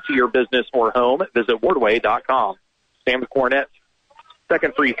delivery to your business or home, visit wardway.com. Sam Cornett,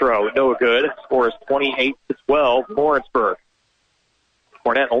 second free throw, no good. Score is 28-12, Lawrenceburg.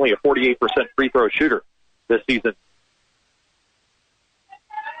 Cornett only a 48% free throw shooter this season.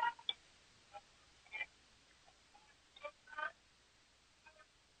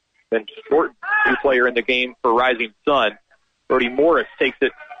 Ben Short, new player in the game for Rising Sun. Brody Morris takes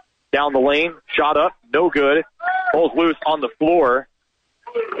it down the lane. Shot up, no good. Ball's loose on the floor.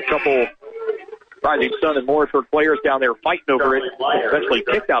 A couple Rising Sun and Lawrenceburg players down there fighting over it. Eventually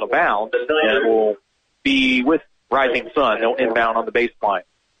kicked out of bounds and will be with Rising Sun. They'll inbound on the baseline.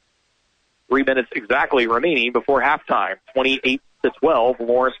 3 minutes exactly remaining before halftime. 12.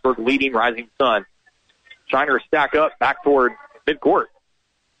 Lawrenceburg leading Rising Sun. Shiners stack up back toward midcourt.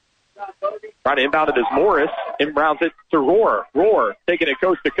 Trying to inbound it as Morris inbounds it to Rohr. Rohr taking it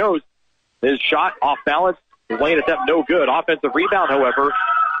coast to coast. His shot off balance. His lane attempt no good. Offensive rebound, however,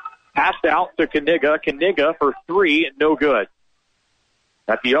 passed out to Kaniga. Kaniga for three, no good.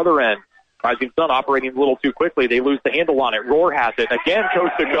 At the other end, Rising Sun operating a little too quickly. They lose the handle on it. Rohr has it. Again,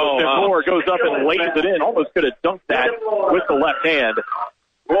 coast to coast. And Rohr goes up and lays it in. Almost could have dunked that with the left hand.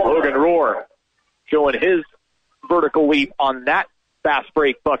 Logan Rohr showing his vertical leap on that fast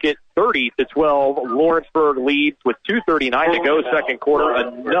break bucket. 30-12. Lawrenceburg leads with 2:39 to go. Second quarter,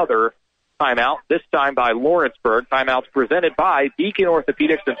 another timeout, this time by Lawrenceburg. Timeouts presented by Beacon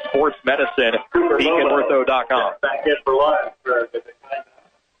Orthopedics and Sports Medicine, beaconortho.com.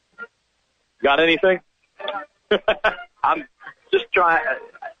 Got anything? I'm just trying.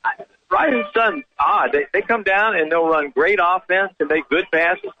 Rising Sun's odd. They come down and they'll run great offense and make good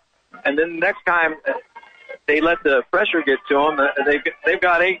passes, and then the next time they let the pressure get to them, they've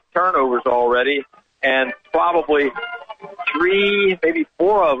got 8 turnovers already, and probably 3, maybe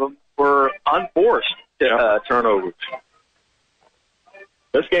 4 of them were unforced turnovers.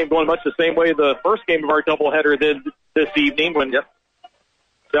 This game going much the same way the first game of our doubleheader did this evening when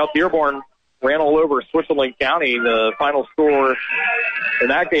South Dearborn ran all over Switzerland County. The final score in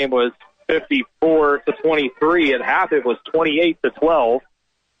that game was 54-23. At half, it was 28-12.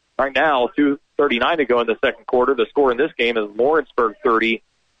 Right now, 2:39 to go in the second quarter. The score in this game is Lawrenceburg 30,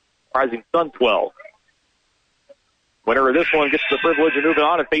 Rising Sun 12. Winner of this one gets the privilege of moving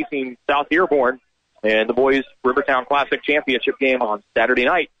on and facing South Dearborn and the boys' Rivertown Classic Championship game on Saturday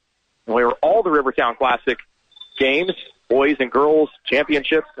night. And we are all the Rivertown Classic games, boys and girls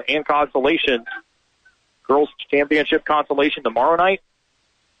championships and consolations. Girls championship consolation tomorrow night,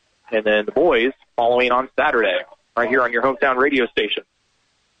 and then the boys following on Saturday, right here on your hometown radio station.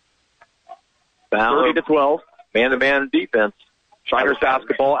 30-12. Man-to-man defense. Shiners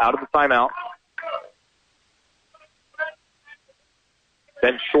basketball out of the timeout.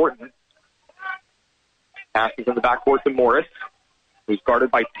 Then Shorten passes in the backcourt to Morris, who's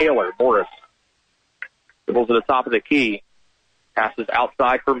guarded by Taylor. Morris dribbles to the top of the key. Passes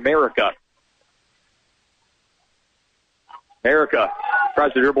outside for Merica. Merica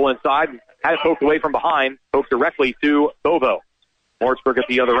tries to dribble inside. Had it poked away from behind. Poked directly to Bobo. Lawrenceburg at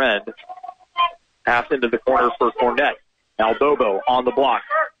the other end. Pass into the corner for Cornett. Now Bobo on the block.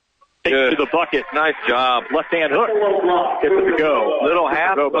 Takes to the bucket. Nice job. Left-hand hook. Gets it to go. Little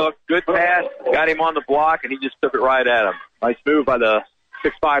half hook. Good pass. Got him on the block, and he just took it right at him. Nice move by the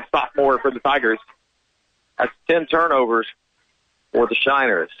 6'5" sophomore for the Tigers. That's 10 turnovers for the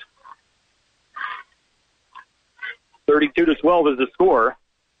Shiners. 32-12 is the score.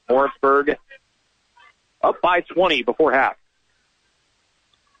 Lawrenceburg up by 20 before half.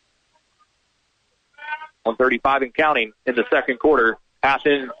 1:35 and counting in the second quarter. Pass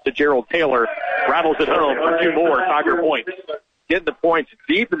in to Gerald Taylor. Rattles it home for 2 more Tiger points. Getting the points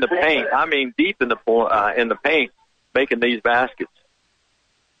deep in the paint. I mean, deep in the paint, making these baskets.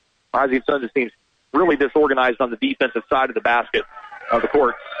 Rising Sun just seems really disorganized on the defensive side of the basket of the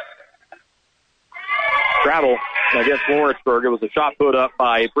court. Travel against Lawrenceburg. It was a shot put up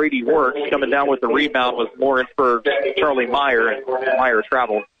by Brady Works. Coming down with the rebound was Lawrenceburg's Charlie Meyer, and Meyer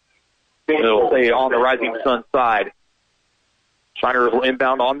traveled. It'll stay on the Rising Sun side. Shiners will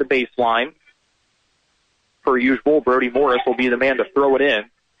inbound on the baseline. Per usual, Brody Morris will be the man to throw it in.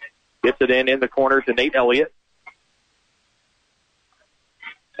 Gets it in the corner to Nate Elliott.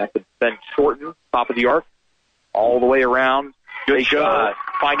 That's Ben Shorten, top of the arc. All the way around. Good shot.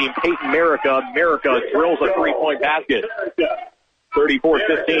 Finding Peyton Merica. Merica drills a 3-point basket.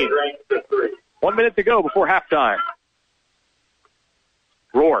 34-15. 1 minute to go before halftime.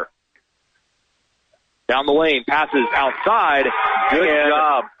 Rohr. Down the lane, passes outside. Good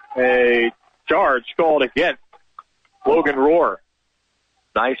job. A charge called against Logan Rohr.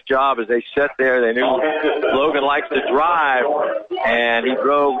 Nice job as they sat there. They knew Logan likes to drive, and he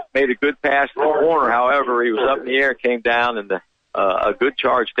made a good pass to the corner. However, he was up in the air, came down, and a good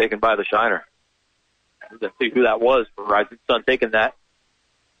charge taken by the Shiner. Let's see who that was for Rising Sun taking that.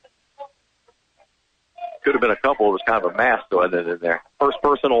 Could have been a couple. It was kind of a mass going in there. First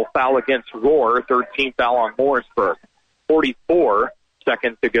personal foul against Rohr. 13th foul on Lawrenceburg. 44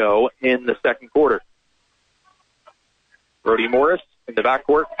 seconds to go in the second quarter. Brody Morris in the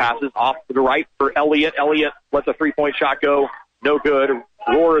backcourt. Passes off to the right for Elliott. Elliott lets a 3-point shot go. No good.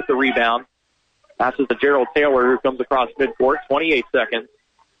 Rohr at the rebound. Passes to Gerald Taylor, who comes across midcourt. 28 seconds.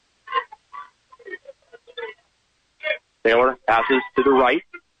 Taylor passes to the right.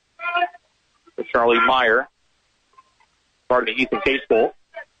 Charlie Meyer. Ethan Case-Bolt.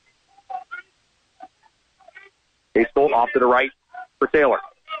 Case-Bolt off to the right for Taylor.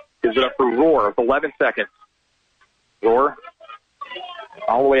 Gives it up for Rohr with 11 seconds. Rohr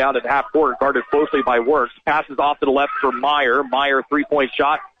all the way out at half court, guarded closely by Works. Passes off to the left for Meyer. Meyer, three-point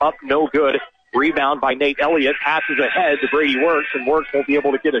shot, up, no good. Rebound by Nate Elliott. Passes ahead to Brady Works, and Works won't be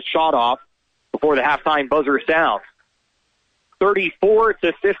able to get a shot off before the halftime buzzer sounds.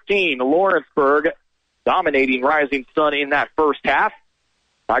 34-15, Lawrenceburg dominating Rising Sun in that first half.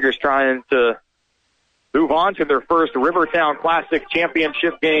 Tigers trying to move on to their first Rivertown Classic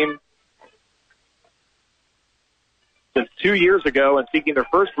championship game since 2 years ago and seeking their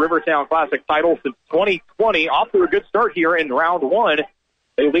first Rivertown Classic title since 2020. Off to a good start here in round one.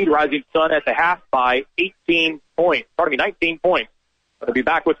 They lead Rising Sun at the half by 19 points. We'll be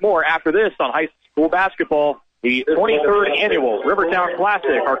back with more after this on high school basketball. The 23rd Annual Rivertown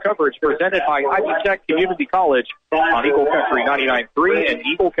Classic, our coverage presented by Ivy Tech Community College on Eagle Country 99.3 and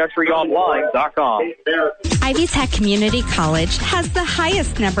EagleCountryOnline.com. Ivy Tech Community College has the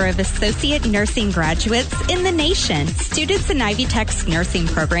highest number of associate nursing graduates in the nation. Students in Ivy Tech's nursing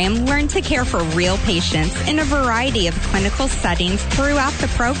program learn to care for real patients in a variety of clinical settings throughout the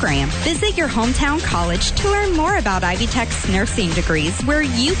program. Visit your hometown college to learn more about Ivy Tech's nursing degrees, where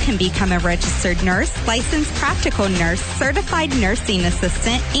you can become a registered nurse, licensed practical nurse, certified nursing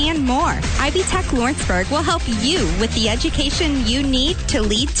assistant, and more. Ivy Tech Lawrenceburg will help you with the education you need to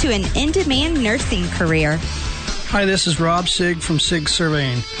lead to an in-demand nursing career. Hi, this is Rob Sigg from Sigg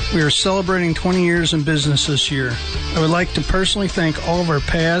Surveying. We are celebrating 20 years in business this year. I would like to personally thank all of our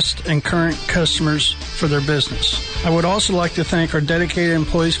past and current customers for their business. I would also like to thank our dedicated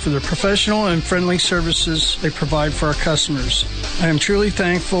employees for their professional and friendly services they provide for our customers. I am truly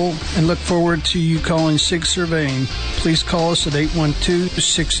thankful and look forward to you calling Sigg Surveying. Please call us at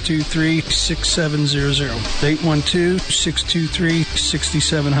 812-623-6700.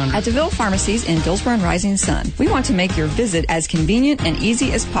 812-623-6700. At DeVille Pharmacies in Dillsboro and Rising Sun, we want to make your visit as convenient and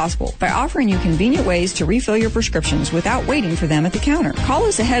easy as possible by offering you convenient ways to refill your prescriptions without waiting for them at the counter. Call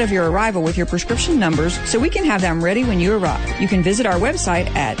us ahead of your arrival with your prescription numbers so we can have them ready when you arrive. You can visit our website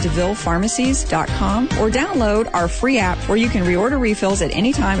at DeVillePharmacies.com or download our free app where you can reorder refills at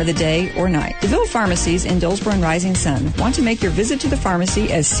any time of the day or night. DeVille Pharmacies in Dillsboro and Rising Sun want to make your visit to the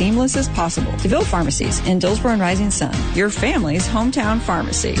pharmacy as seamless as possible. DeVille Pharmacies in Dillsboro and Rising Sun, your family's hometown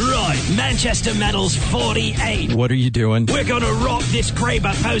pharmacy. Right, Manchester Metals 48. What are you doing? We're going to rock this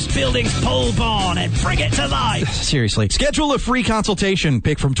Graber Post Buildings pole barn and bring it to life. Seriously. Schedule a free consultation.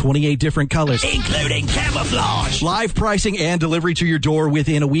 Pick from 28 different colors, including camouflage. Live pricing and delivery to your door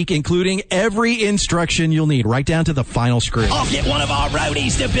within a week, including every instruction you'll need, right down to the final screw. I'll get one of our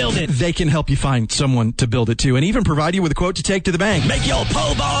roadies to build it. They can help you find someone to build it to and even provide you with a quote to take to the bank. Make your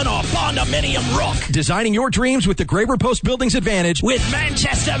pole barn or condominium rock. Designing your dreams with the Graber Post Buildings Advantage with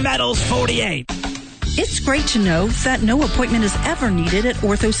Manchester Metals 48. It's great to know that no appointment is ever needed at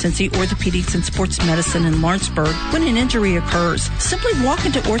OrthoCincy Orthopedics and Sports Medicine in Lawrenceburg when an injury occurs. Simply walk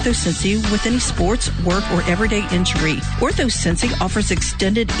into OrthoCincy with any sports, work, or everyday injury. OrthoCincy offers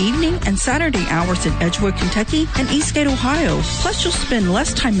extended evening and Saturday hours in Edgewood, Kentucky and Eastgate, Ohio. Plus, you'll spend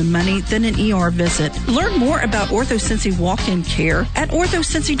less time and money than an ER visit. Learn more about OrthoCincy walk-in care at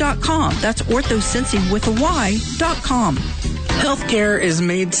orthocincy.com. That's OrthoCincy with a Y.com. Healthcare is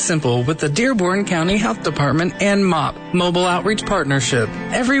made simple with the Dearborn County Health Department and MOP, Mobile Outreach Partnership.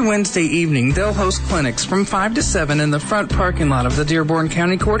 Every Wednesday evening, they'll host clinics from 5 to 7 in the front parking lot of the Dearborn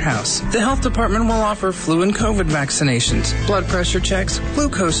County Courthouse. The health department will offer flu and COVID vaccinations, blood pressure checks,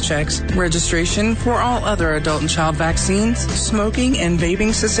 glucose checks, registration for all other adult and child vaccines, smoking and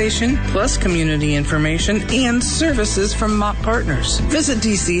vaping cessation, plus community information and services from MOP partners. Visit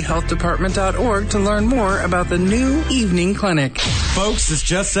dchealthdepartment.org to learn more about the new evening clinic. Folks, it's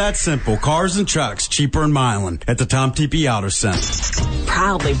just that simple. Cars and trucks, cheaper in Milan at the Tom Teepee Auto Center.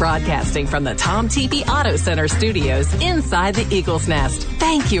 Proudly broadcasting from the Tom Teepee Auto Center studios inside the Eagle's Nest.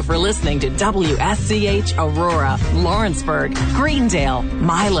 Thank you for listening to WSCH Aurora, Lawrenceburg, Greendale,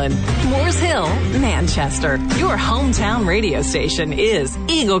 Milan, Moores Hill, Manchester. Your hometown radio station is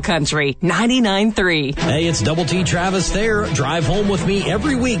Eagle Country 99.3. Hey, it's Double T Travis there. Drive home with me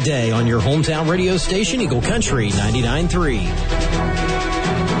every weekday on your hometown radio station, Eagle Country 99.3.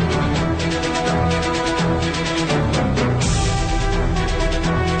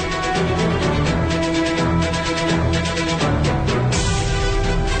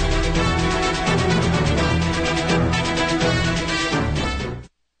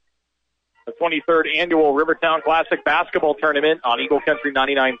 The 23rd Annual Rivertown Classic Basketball Tournament on Eagle Country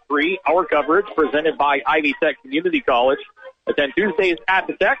 99.3. Our coverage presented by Ivy Tech Community College. Attend Tuesdays at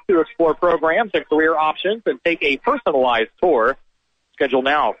the Tech to explore programs and career options and take a personalized tour. Schedule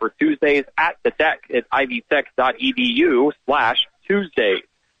now for Tuesdays at the Tech at ivtech.edu/Tuesdays.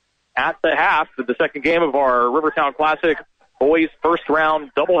 At the half of the second game of our Rivertown Classic boys first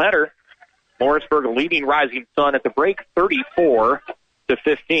round doubleheader, Lawrenceburg leading Rising Sun at the break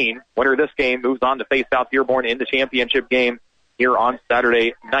 34-15. Winner of this game moves on to face South Dearborn in the championship game here on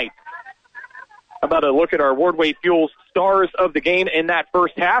Saturday night. How about a look at our Wardway Fuels stars of the game in that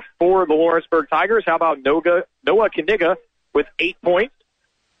first half for the Lawrenceburg Tigers? How about Noah Kaniga with 8 points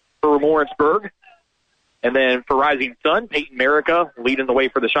for Lawrenceburg? And then for Rising Sun, Peyton Merica leading the way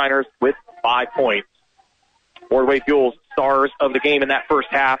for the Shiners with 5 points. Wardway Fuels stars of the game in that first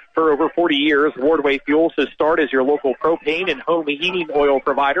half. For over 40 years, Wardway Fuels has starred as your local propane and home heating oil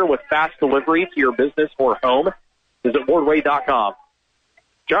provider with fast delivery to your business or home. Visit Wardway.com.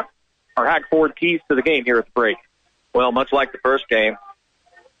 Chuck, our Hag Ford keys to the game here at the break. Well, much like the first game,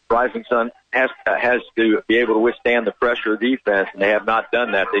 Rising Sun has to be able to withstand the pressure of defense, and they have not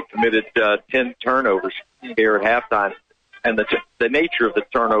done that. They committed 10 turnovers here at halftime, and the nature of the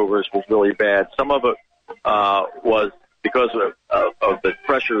turnovers was really bad. Some of it was because of the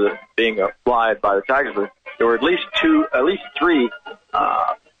pressure that being applied by the Tigers. There were at least three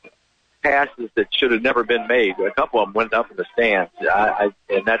passes that should have never been made. A couple of them went up in the stands, I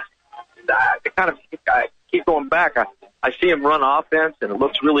keep going back. I see them run offense, and it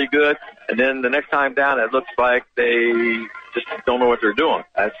looks really good. And then the next time down, it looks like they just don't know what they're doing.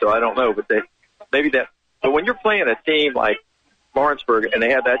 So I don't know, but But when you're playing a team like Lawrenceburg, and they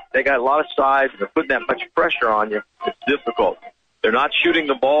got a lot of size, and they're putting that much pressure on you, it's difficult. They're not shooting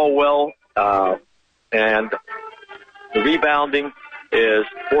the ball well, and the rebounding is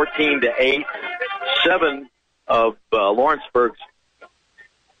 14-8. 7 of Lawrenceburg's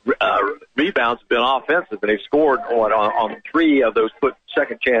rebounds have been offensive, and they've scored on 3 of those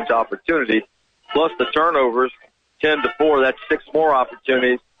second chance opportunities, plus the turnovers, 10-4. That's 6 more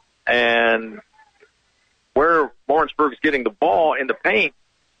opportunities, and where Lawrenceburg's getting the ball in the paint,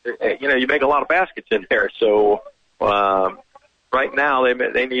 you make a lot of baskets in there. So right now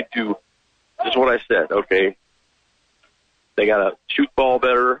they need to, just what I said. Okay, they got to shoot ball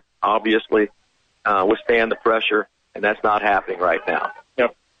better, obviously, withstand the pressure, and that's not happening right now.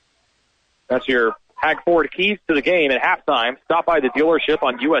 Yep. That's your Hag Ford keys to the game at halftime. Stop by the dealership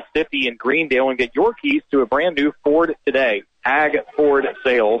on US 50 in Greendale and get your keys to a brand new Ford today.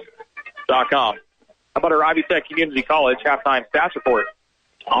 HagFordSales.com. How about our Ivy Tech Community College halftime stats report?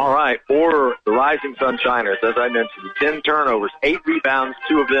 All right, for the Rising Sun Shiners, as I mentioned, 10 turnovers, 8 rebounds,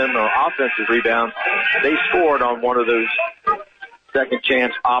 2 of them are offensive rebounds. They scored on one of those second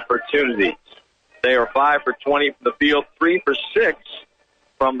chance opportunities. They are 5 for 20 from the field, 3 for 6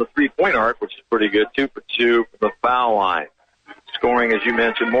 from the three-point arc, which is pretty good, 2 for 2 from the foul line. Scoring, as you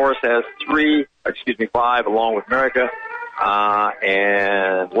mentioned, Morris has 5, along with Merica,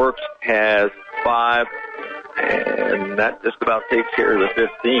 and Works has 5, and that just about takes care of the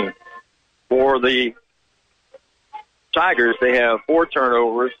 15. For the Tigers, they have 4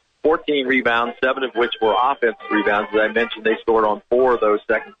 turnovers, 14 rebounds, 7 of which were offensive rebounds. As I mentioned, they scored on 4 of those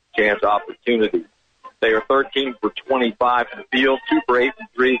second chance opportunities. They are 13 for 25 from the field, 2 for 8 from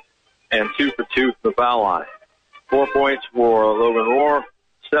 3, and 2 for 2 from the foul line. 4 points for Logan Rohr,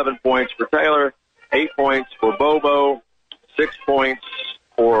 7 points for Taylor, 8 points for Bobo, 6 points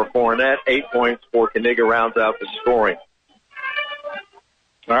for Fournette, 8 points for Kaniga, rounds out the scoring.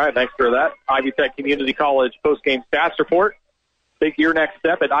 All right, thanks for that. Ivy Tech Community College postgame stats report. Take your next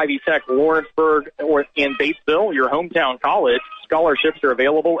step at Ivy Tech Lawrenceburg or in Batesville, your hometown college. Scholarships are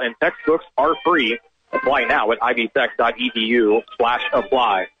available and textbooks are free. Apply now at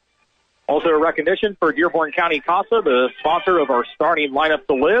ivtech.edu/apply. Also a recognition for Dearborn County CASA, the sponsor of our starting lineup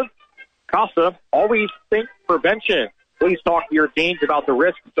to live. CASA, always think prevention. Please talk to your teens about the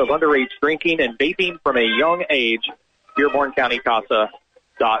risks of underage drinking and vaping from a young age.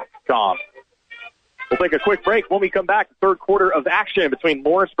 DearbornCountyCASA.com. We'll take a quick break. When we come back, the third quarter of action between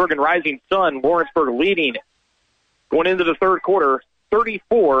Lawrenceburg and Rising Sun. Lawrenceburg leading going into the third quarter,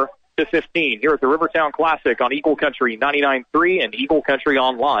 34-15 here at the Rivertown Classic on Eagle Country 99.3 and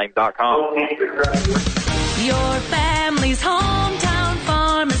EagleCountryOnline.com. Your family's hometown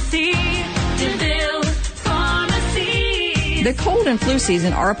pharmacy, DeVille Pharmacy. The cold and flu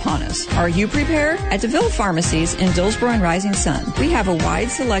season are upon us. Are you prepared? At DeVille Pharmacies in Dillsboro and Rising Sun, we have a wide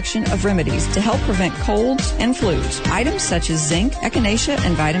selection of remedies to help prevent colds and flus. Items such as zinc, echinacea,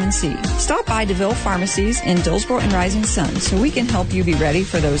 and vitamin C. Stop by DeVille Pharmacies in Dillsboro and Rising Sun so we can help you be ready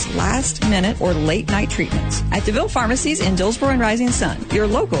for those last-minute or late-night treatments. At DeVille Pharmacies in Dillsboro and Rising Sun, your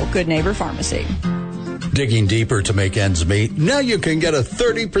local good neighbor pharmacy. Digging deeper to make ends meet? Now you can get a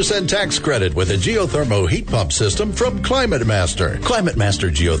 30% tax credit with a geothermal heat pump system from Climate Master. Climate Master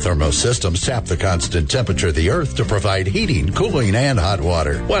geothermal systems tap the constant temperature of the earth to provide heating, cooling, and hot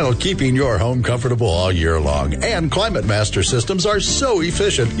water while keeping your home comfortable all year long. And Climate Master systems are so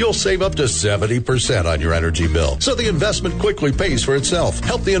efficient, you'll save up to 70% on your energy bill. So the investment quickly pays for itself.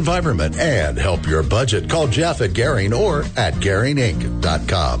 Help the environment and help your budget. Call Jeff at Garing or at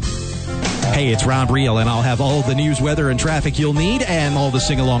GaringInc.com. Hey, it's Rob Reel, and I'll have all the news, weather, and traffic you'll need, and all the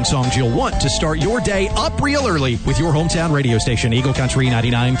sing-along songs you'll want to start your day up real early with your hometown radio station, Eagle Country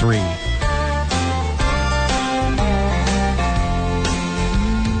 99.3.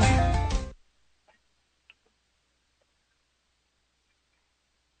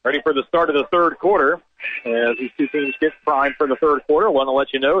 Ready for the start of the third quarter. As these two teams get primed for the third quarter, I want to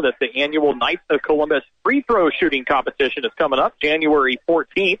let you know that the annual Knights of Columbus free throw shooting competition is coming up January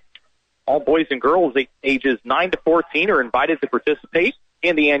 14th. All boys and girls ages 9 to 14 are invited to participate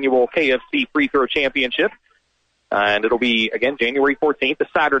in the annual KFC Free Throw Championship. And it'll be, again, January 14th, a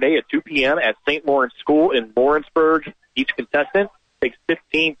Saturday at 2 p.m. at St. Lawrence School in Lawrenceburg. Each contestant takes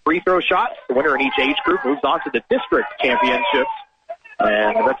 15 free throw shots. The winner in each age group moves on to the district championships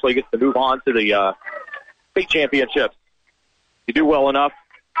and eventually gets to move on to the state championships. If you do well enough,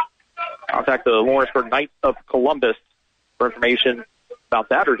 contact the Lawrenceburg Knights of Columbus for information about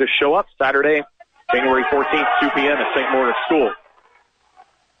that, or just show up Saturday, January 14th, 2 p.m. at St. Lawrence School.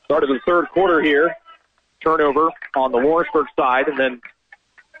 Start of the third quarter here. Turnover on the Lawrenceburg side, and then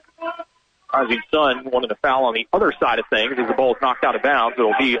Rising Sun wanted to foul on the other side of things as the ball is knocked out of bounds.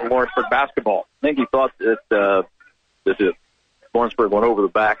 It'll be Lawrenceburg basketball. I think he thought that Lawrenceburg went over the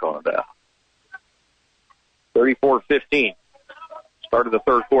back on that. 34-15. Start of the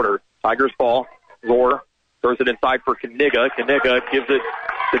third quarter. Tigers ball. Roar throws it inside for Kaniga. Kaniga gives it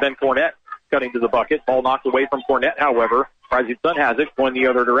to Ben Cornett, cutting to the bucket. Ball knocked away from Cornett, however. Rising Sun has it, going the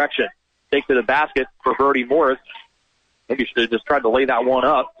other direction. Takes to the basket for Brody Morris. Maybe should have just tried to lay that one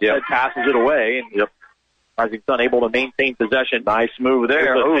up. Yep. Passes it away, and Rising Sun able to maintain possession. Nice move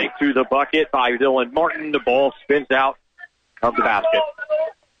there. Take to the bucket by Dylan Martin. The ball spins out of the basket.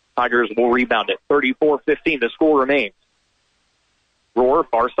 Tigers will rebound it. 34-15. The score remains. Roar,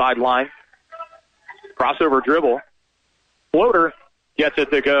 far sideline. Crossover dribble. Floater gets it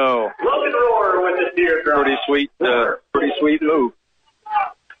to go. Logan Roar with the teardrop. Pretty sweet move.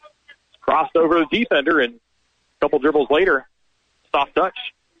 Crossed over the defender, and a couple dribbles later, soft touch.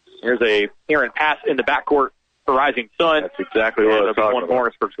 Here's a errant pass in the backcourt for Rising Sun. That's exactly what I was talking about.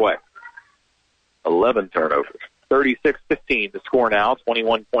 Lawrenceburg's way. 11 turnovers. 36-15 the score now.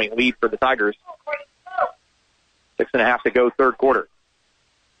 21-point lead for the Tigers. 6.5 to go third quarter.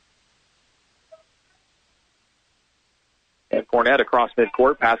 And Cornett across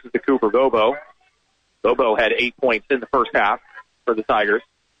midcourt passes to Cooper Bobo. Bobo had 8 points in the first half for the Tigers.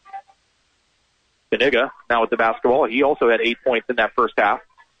 Kaniga now with the basketball. He also had 8 points in that first half.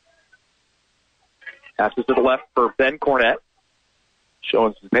 Passes to the left for Ben Cornett.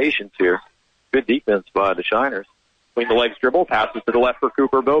 Showing some patience here. Good defense by the Shiners. Between the legs dribble. Passes to the left for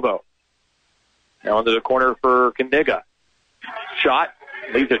Cooper Bobo. Now into the corner for Kaniga. Shot.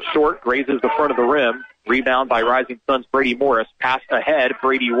 Leaves it short. Grazes the front of the rim. Rebound by Rising Sun's Brady Morris. Pass ahead.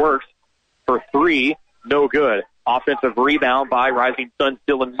 Brady works for three. No good. Offensive rebound by Rising Sun's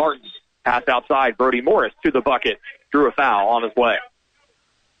Dylan Martin. Pass outside. Brody Morris to the bucket. Drew a foul on his way.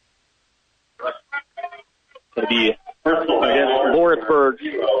 Going to be against Lawrenceburg.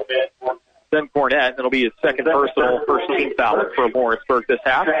 Ben Cornett. It'll be his second personal, first team foul for Lawrenceburg this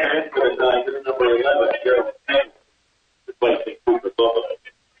half.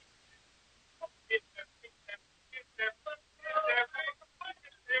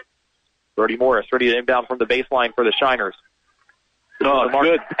 Brody Morris ready to inbound from the baseline for the Shiners. Oh,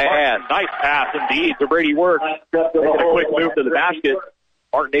 good pass. Nice pass indeed to Brady Works. Making a quick move to the basket.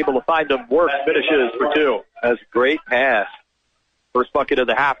 Martin able to find him. Works finishes for two. That's a great pass. First bucket of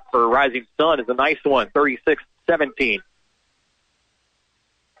the half for Rising Sun is a nice one. 36-17.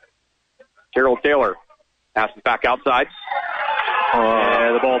 Terrell Taylor passes back outside.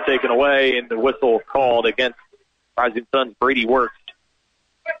 And the ball taken away and the whistle called against Rising Sun's Brady Works.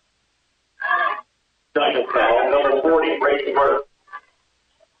 Number 40, Brady Works.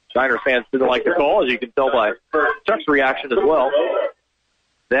 Shiners fans didn't like the call, as you can tell by Chuck's reaction as well.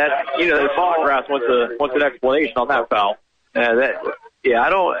 That, the Snodgrass wants an explanation on that foul. That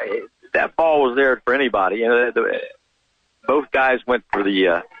ball was there for anybody. Both guys went for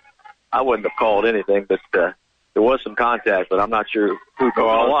the, I wouldn't have called anything, but there was some contact, but I'm not sure who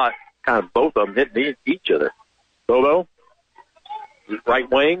called a lot. Kind of both of them hit each other. Bobo, right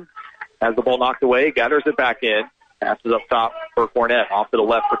wing, Has the ball knocked away, gathers it back in. Passes up top for Cornett, off to the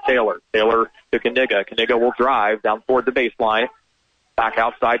left for Taylor. Taylor to Kaniga. Kaniga will drive down toward the baseline. Back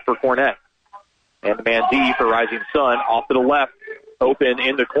outside for Cornett. And the man D for Rising Sun, off to the left. Open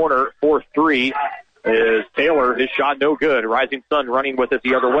in the corner, 4-3 is Taylor. His shot no good. Rising Sun running with it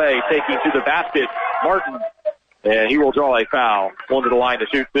the other way, taking to the basket. Martin, and he will draw a foul. One to the line to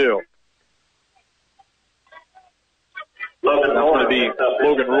shoot two. That's going to be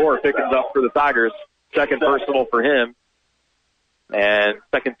Logan Rohr picking it up for the Tigers. Second personal for him. And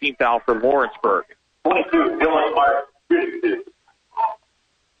second team foul for Lawrenceburg. 22, Dylan Martin.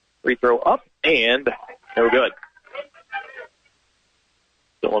 Free throw up and no good.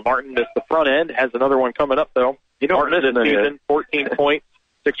 Dylan Martin missed the front end. Has another one coming up, though. Martin this season, 14 points,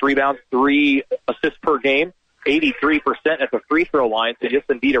 6 rebounds, 3 assists per game, 83% at the free throw line. So just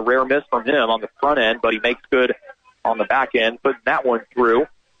indeed a rare miss from him on the front end, but he makes good on the back end, putting that one through.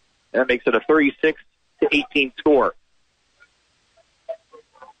 And that makes it a 36-18 score.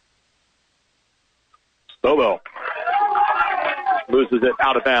 Bobo loses it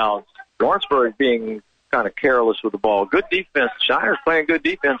out of bounds. Lawrenceburg being kind of careless with the ball. Good defense. Shire's playing good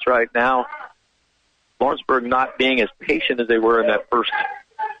defense right now. Lawrenceburg not being as patient as they were in that first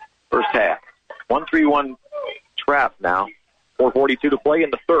half. 1-3-1 trap now. 4:42 to play in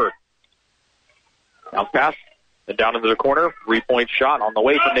the third. Now pass and down into the corner. 3-point shot on the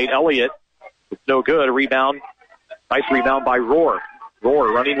way from Nate Elliott. It's no good. A rebound. Nice rebound by Rohr.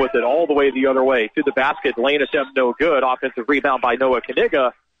 Rohr running with it all the way the other way to the basket. Lane attempt no good. Offensive rebound by Noah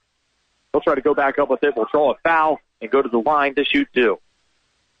Kaniga. He'll try to go back up with it. We'll draw a foul and go to the line to shoot two.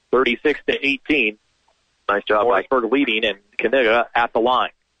 36-18. Nice job. Lawrenceburg leading and Kaniga at the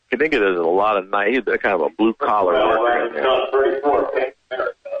line. Kaniga does a lot of nice. He's kind of a blue collar work.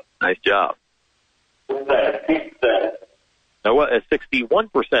 Nice job. Noah is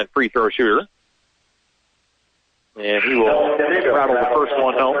 61% free throw shooter. And he will rattle the first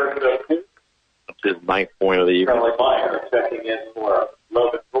one home. That's his 9th point of the evening.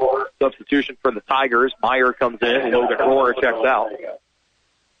 Substitution for the Tigers. Meyer comes in. Logan Rohr checks out.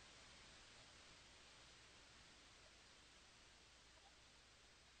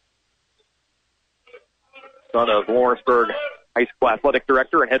 Son of Lawrenceburg High School Athletic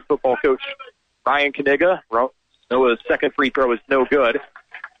Director and head football coach Ryan Kaniga. Noah's second free throw is no good.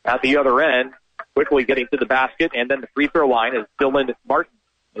 At the other end, quickly getting to the basket, and then the free throw line is Dylan Martin.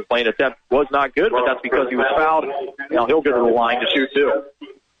 His lane attempt was not good, but that's because he was fouled. Now he'll go to the line to shoot two.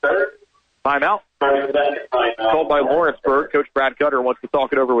 Timeout. Called by Lawrenceburg. Coach Brad Cutter wants to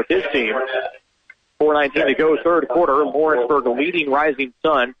talk it over with his team. 4:19 to go, third quarter. Lawrenceburg leading Rising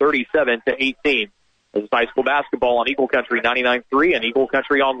Sun 37-18. This is high school basketball on Eagle Country 99.3 and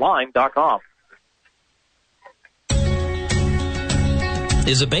EagleCountryOnline.com.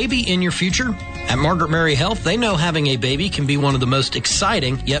 Is a baby in your future? At Margaret Mary Health, they know having a baby can be one of the most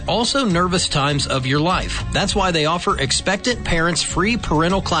exciting, yet also nervous times of your life. That's why they offer expectant parents free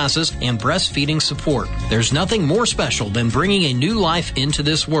parental classes and breastfeeding support. There's nothing more special than bringing a new life into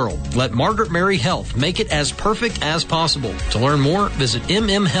this world. Let Margaret Mary Health make it as perfect as possible. To learn more, visit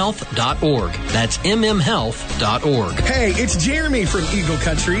mmhealth.org. That's mmhealth.org. Hey, it's Jeremy from Eagle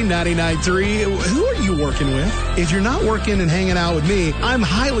Country 99.3. Who are you working with? If you're not working and hanging out with me, I'm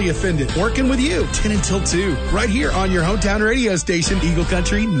highly offended. Working with you 10 until 2, right here on your hometown radio station, Eagle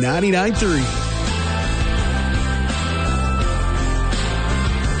Country 99.3.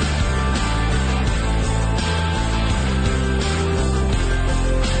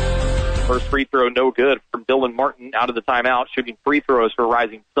 First free throw, no good from Dylan Martin out of the timeout, shooting free throws for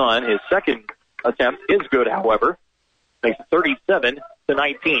Rising Sun. His second attempt is good, however. Makes it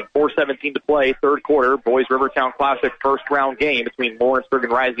 37-19. 4:17 to play, third quarter. Boys Rivertown Classic first round game between Lawrenceburg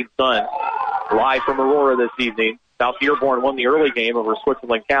and Rising Sun. Live from Aurora this evening. South Dearborn won the early game over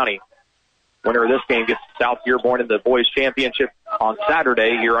Switzerland County. Winner of this game gets South Dearborn in the boys championship on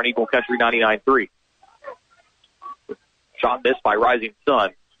Saturday here on Eagle Country 99.3. Shot missed by Rising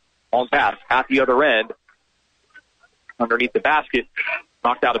Sun. On pass at the other end. Underneath the basket.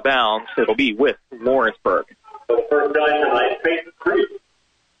 Knocked out of bounds. It'll be with Lawrenceburg.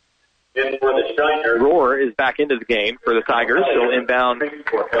 Rohr is back into the game for the Tigers. So inbound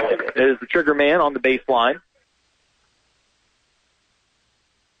is the trigger man on the baseline.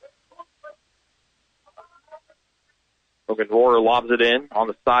 Logan Rohr lobs it in on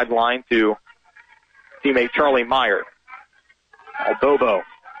the sideline to teammate Charlie Meyer. Bobo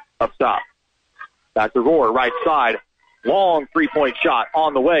up top. Back to Rohr, right side. Long three-point shot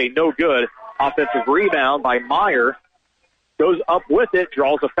on the way. No good. Offensive rebound by Meyer. Goes up with it,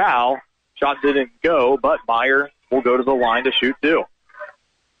 draws a foul. Shot didn't go, but Meyer will go to the line to shoot two.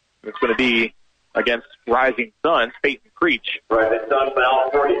 It's going to be against Rising Suns, Peyton Creech. Rising Sun foul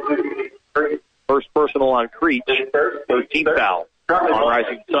 42. First personal on Creech, 13th foul on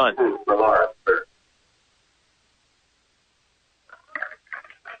Rising Sun.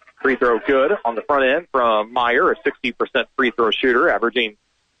 Free throw good on the front end from Meyer, a 60% free throw shooter, averaging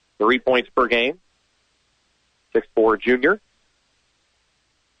 3 points per game. 6'4" junior.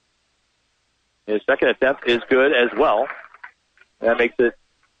 His second attempt is good as well. That makes it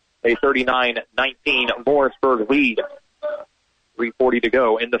a 39-19 Lawrenceburg lead. 3:40 to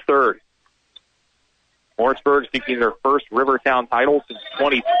go in the third. Lawrenceburg seeking their first Rivertown title since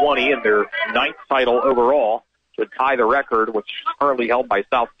 2020 and their 9th title overall. Should tie the record, which is currently held by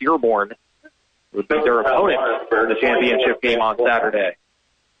South Dearborn. It would be their opponent in the championship game on Saturday.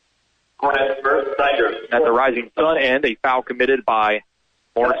 At the Rising Sun end, a foul committed by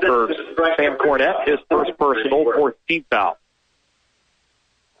Lawrenceburg's Sam Cornett, his first personal, 14th foul.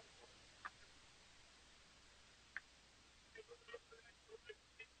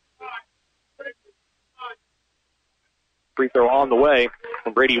 Free throw on the way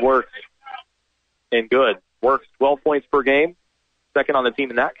from Brady Works, and good. Works 12 points per game, second on the team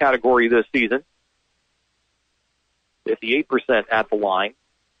in that category this season. 58% at the line.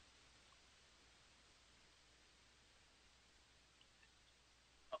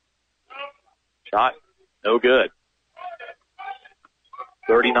 Shot, no good.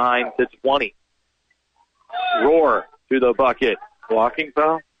 39-20. Roar to the bucket. Blocking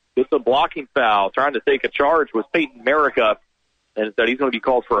foul? It's a blocking foul. Trying to take a charge was Peyton Marica. And instead he's going to be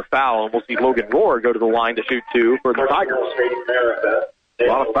called for a foul. And we'll see Logan Roar go to the line to shoot 2 for the Tigers. A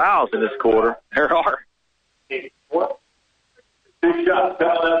lot of fouls in this quarter. There are. A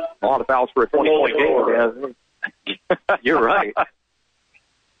lot of fouls for a 20-point game. You're right.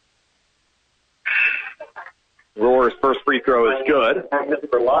 Roar's first free throw is good.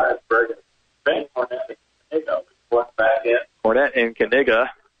 Cornett and Kaniga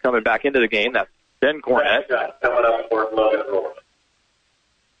coming back into the game. That's Ben Cornett.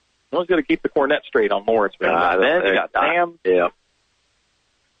 No one's going to keep the Cornett straight on Morris. Ben, you got Sam. Yeah.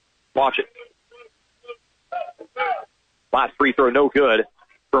 Watch it. Last free throw, no good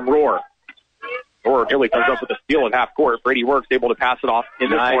from Roar. Roar nearly comes up with a steal at half court. Brady Works able to pass it off in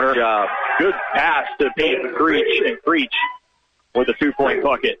the corner. Job. Good pass to Peyton Creech, and Creech with a 2-point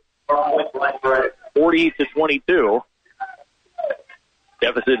bucket. 40-22.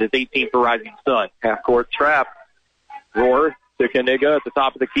 Deficit is 18 for Rising Sun. Half court trap. Roar to Kaniga at the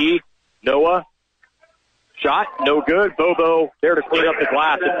top of the key. Noah. Shot, no good. Bobo there to clean up the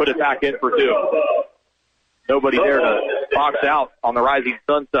glass and put it back in for 2. Nobody there to box out on the Rising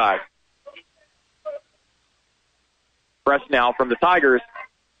Sun side. Press now from the Tigers.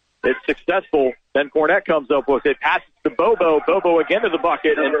 It's successful. Ben Cornett comes up with it. Passes to Bobo. Bobo again to the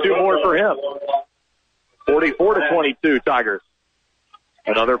bucket, and 2 more for him. 44-22 Tigers.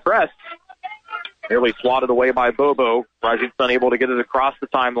 Another press. Nearly swatted away by Bobo. Rising Sun able to get it across the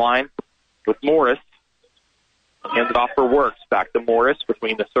timeline with Morris. Hands it off for Works. Back to Morris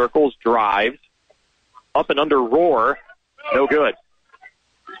between the circles. Drives. Up and under Roar. No good.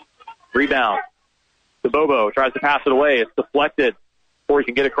 Rebound. To Bobo. Tries to pass it away. It's deflected before he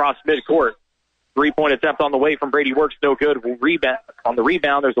can get across midcourt. 3-point attempt on the way from Brady Works. No good. Rebound. On the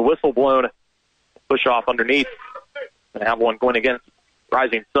rebound, there's a whistle blown. Push off underneath. Going to have one going against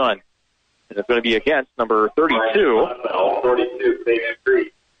Rising Sun. And it's going to be against number 32. 42, Peyton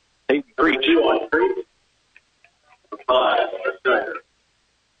Creech. Peyton Creech.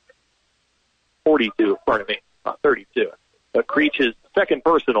 42, pardon me, not 32. But Creech's second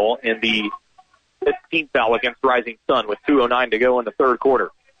personal in the 15th foul against Rising Sun with 2:09 to go in the third quarter.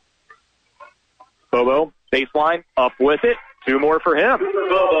 Bobo, baseline, up with it. 2 more for him.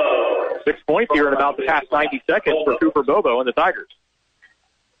 6 points here in about the past 90 seconds for Cooper Bobo and the Tigers.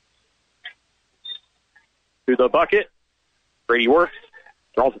 To the bucket. Brady Works.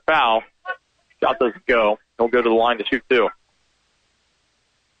 Draws a foul. Shot doesn't go. He'll go to the line to shoot 2.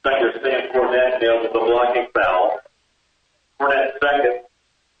 Tigers Sam Cornett nails the blocking foul. Cornett second.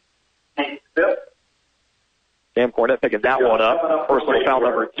 Fifth. Sam Cornett picking that one up. Personal foul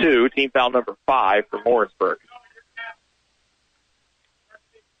number 2. Team foul number 5 for Lawrenceburg.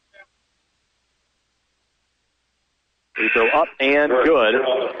 Free throw up and good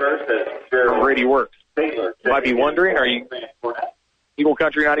from Brady Works. You might be wondering, are you Eagle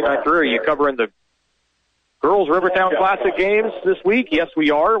Country 99.3? Are you covering the Girls Rivertown Classic games this week? Yes,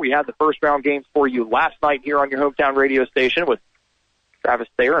 we are. We had the first round games for you last night here on your hometown radio station with Travis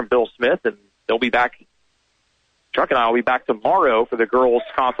Thayer and Bill Smith, and they'll be back. Chuck and I will be back tomorrow for the girls'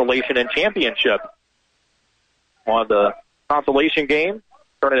 consolation and championship. On the consolation game,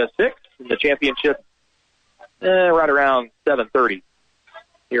 starting at 6. And the championship right around 7:30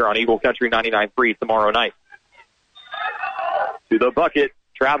 here on Eagle Country 99.3 tomorrow night. To the bucket.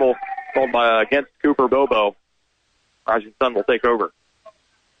 Travel called by against Cooper Bobo. Rising Sun will take over.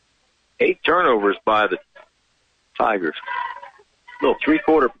 8 turnovers by the Tigers. Little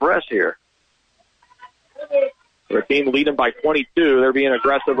three-quarter press here. Their team leading by 22. They're being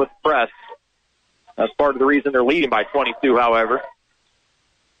aggressive with the press. That's part of the reason they're leading by 22, however.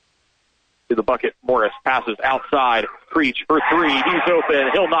 To the bucket, Morris passes outside. Creech for 3. He's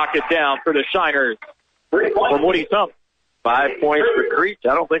open. He'll knock it down for the Shiners. From Woody Thump. 5 points for Creech.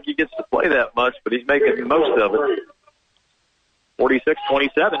 I don't think he gets to play that much, but he's making the most of it.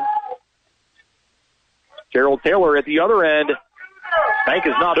 46-27. Gerald Taylor at the other end. Bank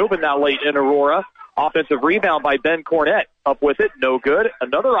is not open that late in Aurora. Offensive rebound by Ben Cornett. Up with it, no good.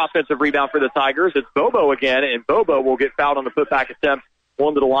 Another offensive rebound for the Tigers. It's Bobo again, and Bobo will get fouled on the putback attempt.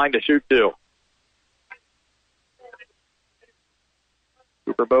 1 to the line to shoot 2.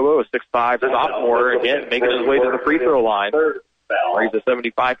 Cooper Bobo, a 6'5" sophomore, again making his way to the free throw line. He's a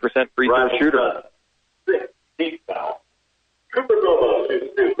 75% free throw shooter. Cooper Bobo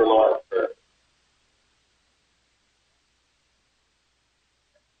shoots 2 for Lawrenceburg.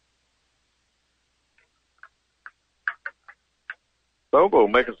 Bobo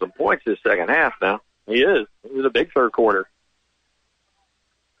making some points this second half now. He is. He was a big third quarter.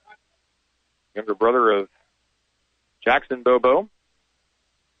 Younger brother of Jackson Bobo.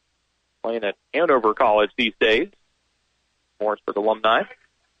 Playing at Hanover College these days. Lawrenceburg alumni.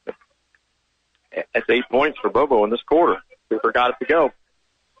 That's 8 points for Bobo in this quarter. Cooper got it to go.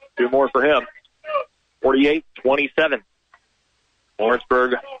 2 more for him. 48-27.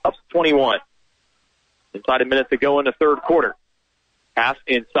 Lawrenceburg up 21. Inside a minute to go in the third quarter. Pass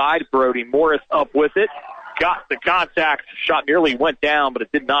inside. Brody Morris up with it. Got the contact. Shot nearly went down, but it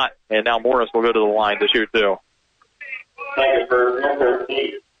did not. And now Morris will go to the line to shoot 2. Second for number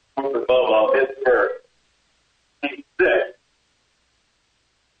 13. Cooper Bobo hits first. 6.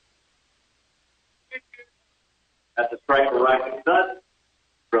 That's a strike for Rising Sun.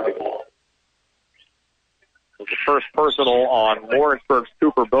 Really cool. It was the first personal on Lawrenceburg's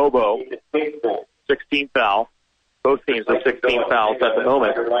Cooper Bobo. 16th foul. Both teams have 16 fouls at the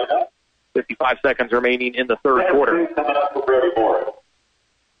moment. 55 seconds remaining in the third quarter.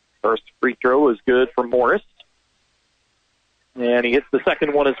 First free throw is good for Morris. And he hits the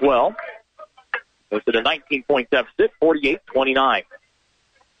second one as well. Goes to the 19-point deficit, 48-29.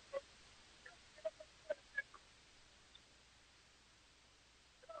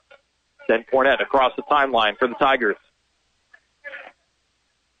 Ben Cornett across the timeline for the Tigers.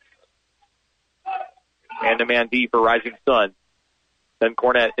 Man-to-man D for Rising Sun. Ben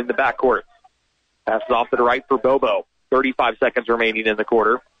Cornett in the backcourt. Passes off to the right for Bobo. 35 seconds remaining in the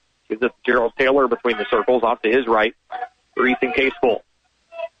quarter. Gives it to Gerald Taylor between the circles, off to his right for Ethan Caseful.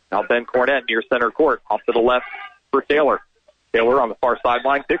 Now Ben Cornett near center court, off to the left for Taylor. Taylor on the far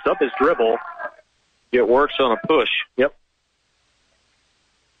sideline picks up his dribble. It works on a push. Yep.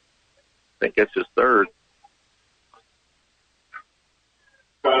 I think it's his third.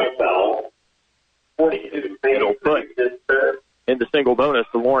 It'll put into single bonus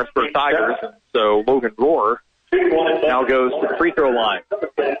the Lawrenceburg Tigers. So Logan Rohr now goes to the free throw line.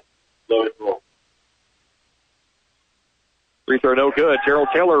 Free throw no good. Gerald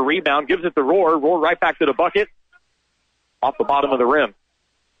Taylor rebound, gives it to Rohr. Rohr right back to the bucket. Off the bottom of the rim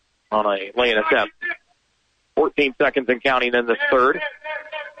on a lay-in attempt. 14 seconds and counting in this third.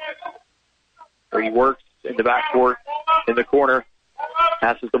 Where he works in the backcourt, in the corner.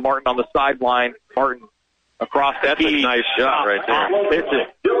 Passes to Martin on the sideline. Martin across that. That's a nice shot right there. Hits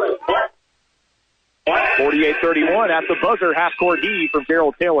it. 48-31 at the buzzer. Half-court D from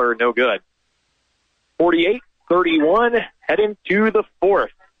Gerald Taylor. No good. 48-31 heading to the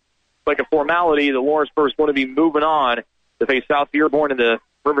fourth. Like a formality, the Lawrenceburg's going to be moving on to face South Dearborn in the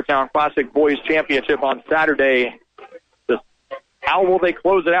Rivertown Classic Boys Championship on Saturday. How will they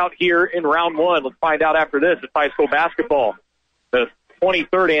close it out here in round one? Let's find out after this. It's high school basketball. The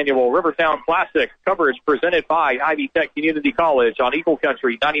 23rd annual Rivertown Classic coverage presented by Ivy Tech Community College on Eagle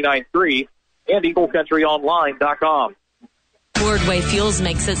Country 99.3 and EagleCountryOnline.com. Wardway Fuels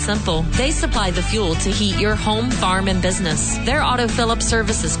makes it simple. They supply the fuel to heat your home, farm, and business. Their auto fill-up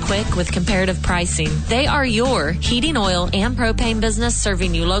service is quick with comparative pricing. They are your heating oil and propane business,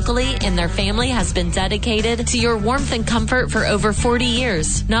 serving you locally, and their family has been dedicated to your warmth and comfort for over 40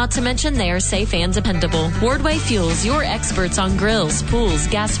 years. Not to mention they are safe and dependable. Wardway Fuels, your experts on grills, pools,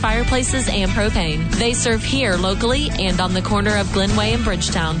 gas fireplaces, and propane. They serve here locally and on the corner of Glenway and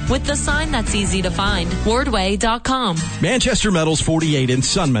Bridgetown with the sign that's easy to find. Wardway.com. Manchester Manchester Metals 48 in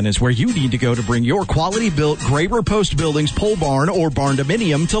Sunman is where you need to go to bring your quality-built Graber Post Buildings pole barn or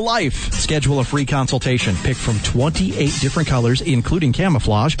barn-dominium to life. Schedule a free consultation. Pick from 28 different colors, including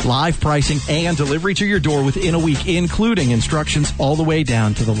camouflage, live pricing, and delivery to your door within a week, including instructions all the way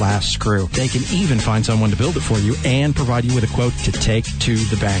down to the last screw. They can even find someone to build it for you and provide you with a quote to take to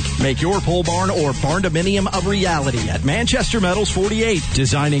the bank. Make your pole barn or barn-dominium a reality at Manchester Metals 48,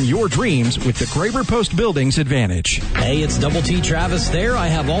 designing your dreams with the Graber Post Buildings advantage. Hey, it's Double T Travis there. I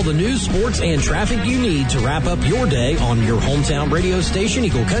have all the news, sports, and traffic you need to wrap up your day on your hometown radio station,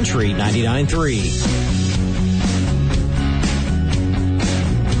 Eagle Country 99.3.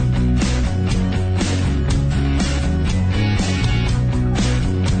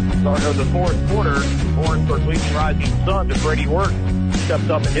 Start of the fourth quarter, Lawrenceburg leading Rising Sun to Brady Work. Steps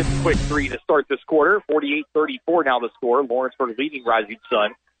up and hits a quick three to start this quarter. 48-34 now the score. Lawrenceburg leading Rising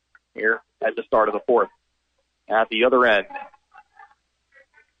Sun here at the start of the fourth. At the other end,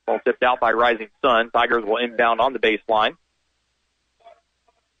 ball tipped out by Rising Sun. Tigers will inbound on the baseline.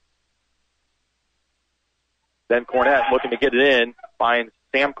 Ben Cornett looking to get it in. Finds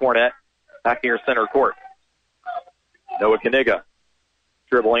Sam Cornett back near center court. Noah Kaniga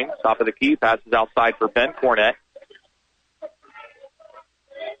dribbling, top of the key, passes outside for Ben Cornett.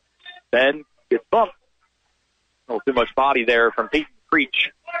 Ben gets bumped. A little too much body there from Peyton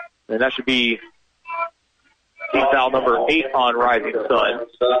Creech. And that should be team foul number 8 on Rising Sun.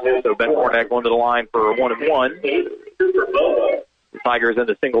 So Ben Cornett going to the line for 1-and-1. The Tigers in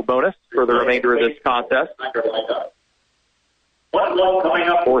the single bonus for the remainder of this contest.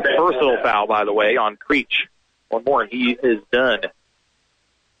 Fourth personal foul, by the way, on Creech. One more and he is done.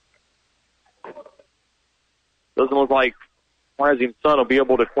 Doesn't look like Rising Sun will be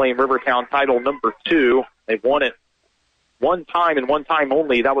able to claim Rivertown title number 2. They've won it one time and one time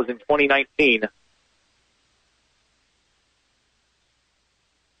only. That was in 2019.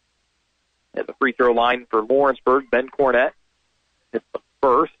 At the free throw line for Lawrenceburg, Ben Cornett hits the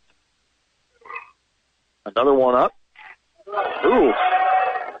first. Another one up. Ooh,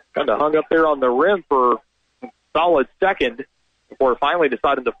 kind of hung up there on the rim for a solid second before finally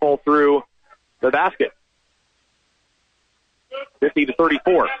deciding to fall through the basket.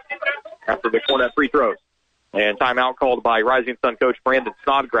 50-34 after the Cornett free throws. And timeout called by Rising Sun coach Brandon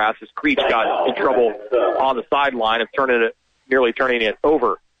Snodgrass as Creech got in trouble on the sideline of nearly turning it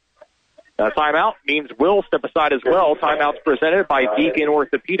over. Timeout means we'll step aside as well. Timeouts presented by Beacon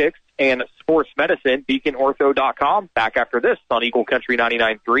Orthopedics and Sports Medicine, beaconortho.com. Back after this on Eagle Country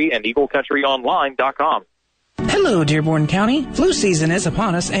 99.3 and EagleCountryOnline.com. Hello, Dearborn County. Flu season is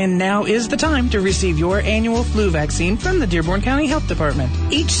upon us, and now is the time to receive your annual flu vaccine from the Dearborn County Health Department.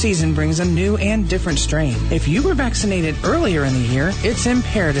 Each season brings a new and different strain. If you were vaccinated earlier in the year, it's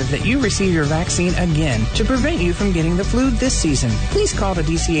imperative that you receive your vaccine again to prevent you from getting the flu this season. Please call the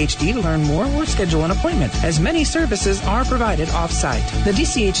DCHD to learn more or schedule an appointment, as many services are provided off-site. The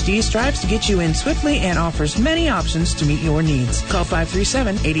DCHD strives to get you in swiftly and offers many options to meet your needs. Call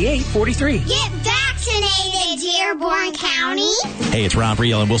 537-8843. Get vaccinated, Dearborn County. Hey, it's Ron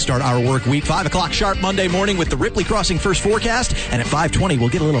Briel, and we'll start our work week 5 o'clock sharp Monday morning with the Ripley Crossing first forecast. And at 5:20, we'll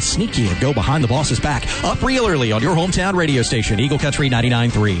get a little sneaky and go behind the boss's back. Up real early on your hometown radio station, Eagle Country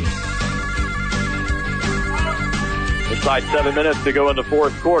 99.3. Inside 7 minutes to go in the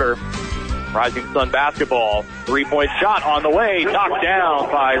fourth quarter. Rising Sun basketball. 3-point shot on the way. Knocked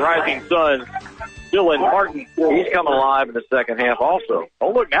down by Rising Sun. Dylan Martin. He's coming alive in the second half also.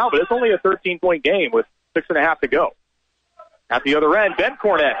 Oh, look now, but it's only a 13-point game with 6.5 to go. At the other end, Ben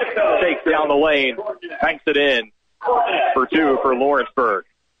Cornett takes down the lane, banks it in for 2 for Lawrenceburg.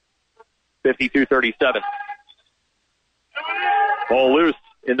 52-37. Ball loose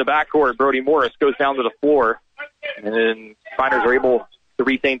in the backcourt. Brody Morris goes down to the floor, and then Miners are able to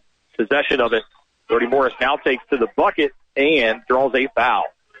retain possession of it. Brody Morris now takes to the bucket and draws a foul. Is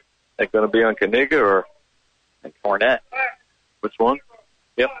that going to be on Kaniga or Cornett? Which one?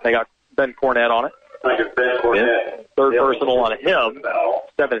 Yep, they got Ben Cornett on it. Third personal on him.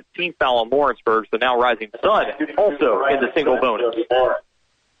 17th foul on Lawrenceburg, so now Rising Sun also in the single bonus.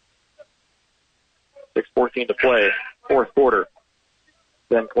 6:14 to play, fourth quarter.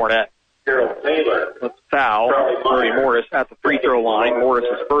 Ben Cornett. Let's foul. Brody Morris at the free throw line.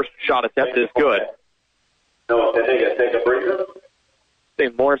 Morris's first shot attempt is good.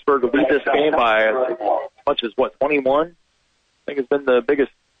 Lawrenceburg will lead this game by as much as, 21? I think it's been the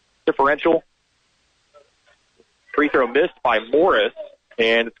biggest differential. Free throw missed by Morris,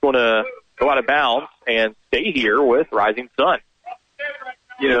 and it's going to go out of bounds and stay here with Rising Sun.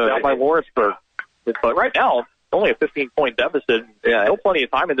 Down by Lawrenceburg. But right now, it's only a 15-point deficit. Yeah, still plenty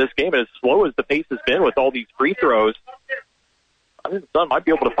of time in this game, and as slow as the pace has been with all these free throws, I think the Sun might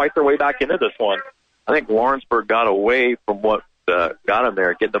be able to fight their way back into this one. I think Lawrenceburg got away from what got them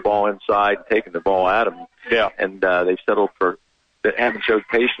there, getting the ball inside, taking the ball at them. Yeah. And they've settled for, they haven't showed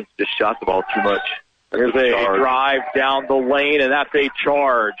patience, just shot the ball too much. Here's a drive down the lane, and that's a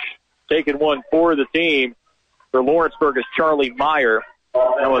charge. Taking one for the team for Lawrenceburg is Charlie Meyer.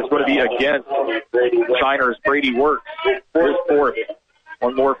 That one's going to be against Shiner's Brady Works. His fourth.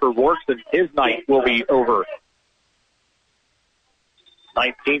 One more for Works, and his night will be over.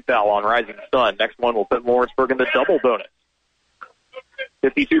 19th foul on Rising Sun. Next one will put Lawrenceburg in the double bonus.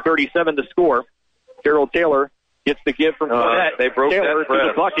 52-37 to score. Gerald Taylor gets the give from Cornette. They broke Taylor that press. to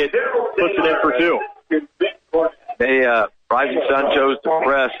the bucket, puts it in for two. Rising Sun chose to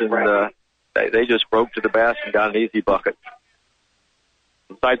press, and they just broke to the basket and got an easy bucket.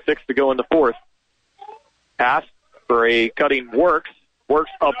 Inside 6 to go in the fourth. Pass for a cutting Works.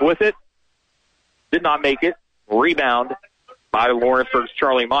 Works up with it. Did not make it. Rebound by Lawrenceburg's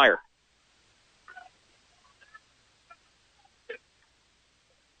Charlie Meyer.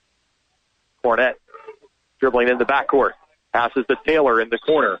 Cornette dribbling in the backcourt. Passes to Taylor in the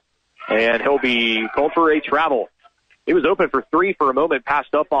corner. And he'll be called for a travel. He was open for three for a moment,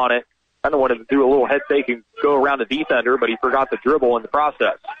 passed up on it. Kind of wanted to do a little head fake and go around the defender, but he forgot the dribble in the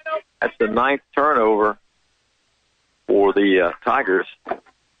process. That's the 9th turnover for the Tigers.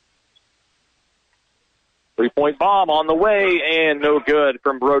 3-point bomb on the way, and no good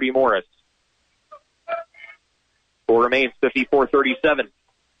from Brody Morris. Score remains 54-37.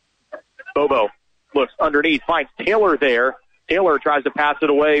 Bobo looks underneath, finds Taylor there. Taylor tries to pass it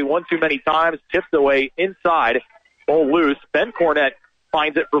away one too many times, tips away inside. Ball loose. Ben Cornette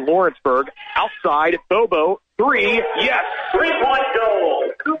finds it for Lawrenceburg. Outside, Bobo, three. Yes! 3-point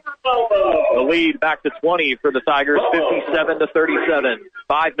goal. Cooper Bobo. The lead back to 20 for the Tigers, 57-37.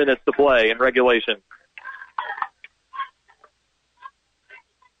 5 minutes to play in regulation.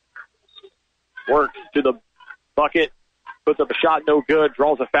 Works to the bucket. Puts up a shot, no good.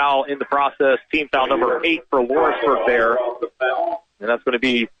 Draws a foul in the process. Team foul number 8 for Lawrenceburg there. And that's going to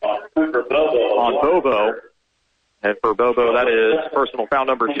be on Bobo. And for Bobo, that is personal foul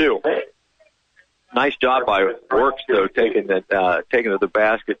number 2. Nice job by Works, though, taking it to the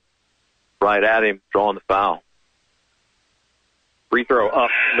basket right at him, drawing the foul. Free throw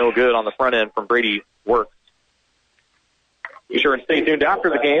up, no good on the front end from Brady Works. Be sure and stay tuned after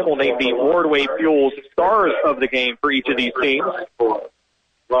the game. We'll name the Wardway Fuels stars of the game for each of these teams.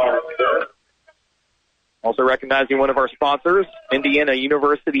 Also recognizing one of our sponsors, Indiana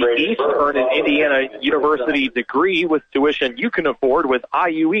University East. Earn an Indiana University degree with tuition you can afford with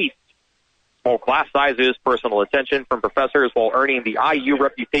IU East. Small class sizes, personal attention from professors while earning the IU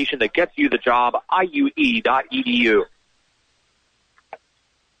reputation that gets you the job, IUE.edu.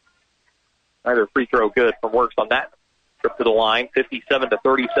 Neither free throw good from Works on that trip to the line.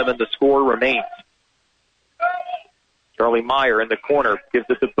 57-37 the score remains. Charlie Meyer in the corner gives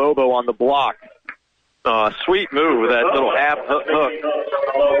it to Bobo on the block. Sweet move, that little half hook.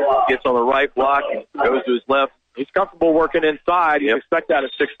 Gets on the right block and goes to his left. He's comfortable working inside. You expect that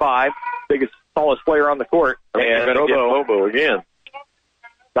at 6'5", biggest, tallest player on the court. And Bobo again.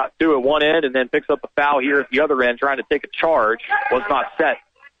 Got two at one end and then picks up a foul here at the other end, trying to take a charge. Was not set.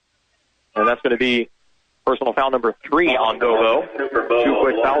 And that's going to be personal foul number 3 on Bobo. 2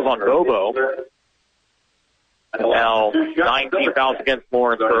 quick fouls on Bobo. And now 19 fouls against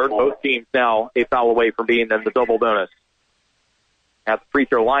Lawrenceburg. Both teams now a foul away from being in the double bonus. At the free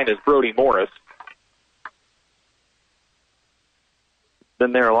throw line is Brody Morris.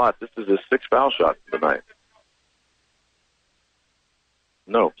 Been there a lot. This is his 6th foul shot of the night.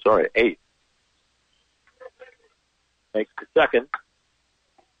 No, sorry, 8. Makes the second.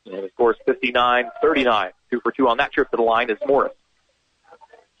 And of course, 59-39. 2 for 2 on that trip to the line is Morris.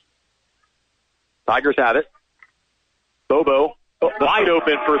 Tigers have it. Bobo, wide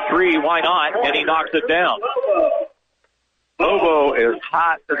open for 3. Why not? And he knocks it down. Bobo is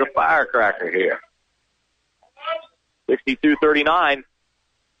hot as a firecracker here. 62-39.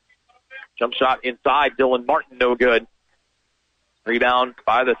 Jump shot inside. Dylan Martin, no good. Rebound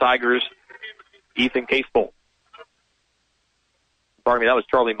by the Tigers. Ethan Casebolt. Pardon me, that was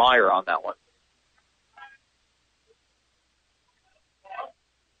Charlie Meyer on that one.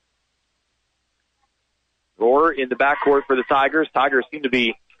 Roar in the backcourt for the Tigers. Tigers seem to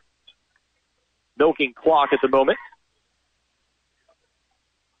be milking clock at the moment.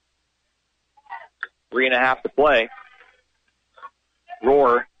 3.5 to play.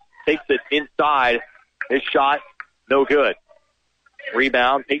 Roar takes it inside. His shot, no good.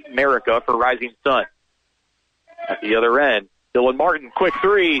 Rebound, Peyton Merica for Rising Sun. At the other end, Dylan Martin, quick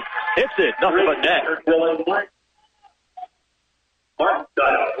 3, hits it, nothing but net.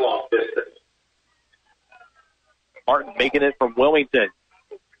 Martin making it from Wilmington.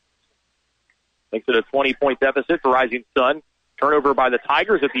 Makes it a 20-point deficit for Rising Sun. Turnover by the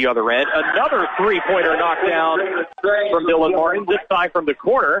Tigers at the other end. Another three-pointer knocked down from Dylan Martin, this time from the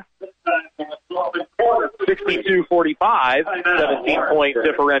corner. 62-45, 17-point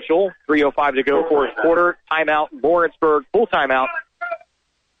differential. 3:05 to go, fourth quarter. Timeout, Lawrenceburg, full timeout.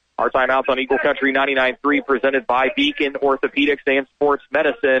 Our timeouts on Eagle Country 99.3, presented by Beacon Orthopedics and Sports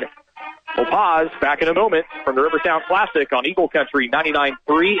Medicine. We'll pause. Back in a moment from the Rivertown Classic on Eagle Country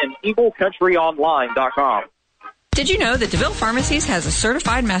 99.3 and EagleCountryOnline.com. Did you know that DeVille Pharmacies has a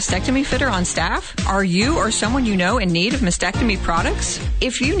certified mastectomy fitter on staff? Are you or someone you know in need of mastectomy products?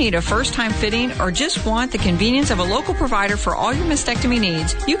 If you need a first-time fitting or just want the convenience of a local provider for all your mastectomy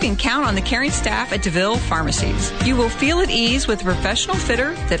needs, you can count on the caring staff at DeVille Pharmacies. You will feel at ease with a professional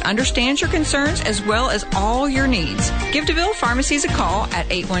fitter that understands your concerns as well as all your needs. Give DeVille Pharmacies a call at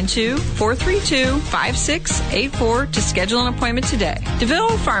 812-432-5684 to schedule an appointment today.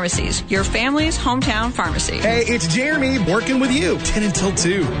 DeVille Pharmacies, your family's hometown pharmacy. Hey, it's Jeremy working with you 10 until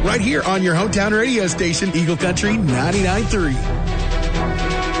 2 right here on your hometown radio station, Eagle Country 99.3.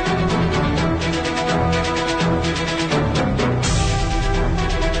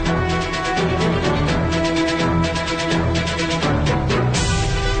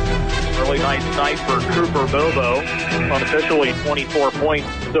 Really nice night for Cooper Bobo. Unofficially 24 points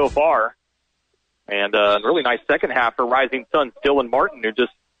so far. And really nice second half for Rising Sun. Dylan Martin, who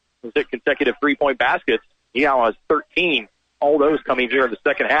just hit consecutive three-point baskets. He now has 13, all those coming here in the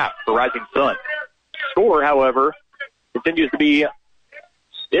second half for Rising Sun. Score, however, continues to be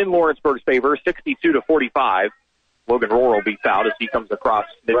in Lawrenceburg's favor, 62-45. Logan Rohr will be fouled as he comes across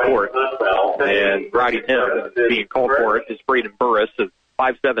midcourt. And riding him, being called for it, is Braden Burris, a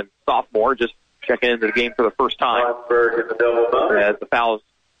 5'7" sophomore, just checking into the game for the first time. As the fouls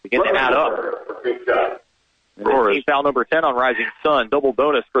begin to add up. Team foul number 10 on Rising Sun. Double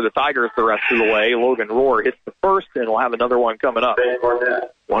bonus for the Tigers the rest of the way. Logan Rohr hits the first, and we'll have another one coming up.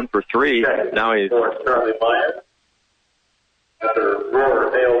 1 for 3. Now he's... After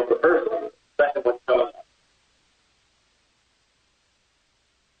Rohr nails the first one, the second one comes.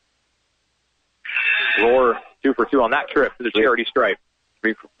 Rohr 2 for 2 on that trip to the charity stripe.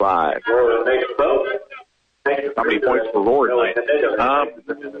 3 for 5. How many points for Rohr tonight?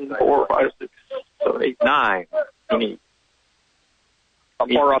 4, 5, 6, 7, 8, 9. How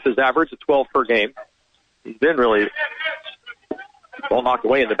far off his average? 12 per game. He's been really well knocked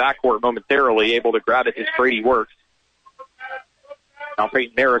away in the backcourt momentarily, able to grab it as Brady works. Now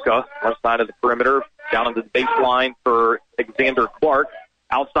Peyton America, left side of the perimeter, down into the baseline for Xander Clark.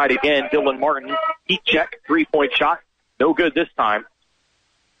 Outside again, Dylan Martin. Heat check, three-point shot. No good this time.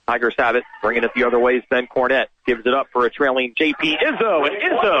 Tigers have it, bringing it the other way. Ben Cornett gives it up for a trailing J.P. Izzo, and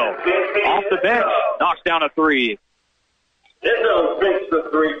Izzo off the bench knocks down a three. Izzo makes the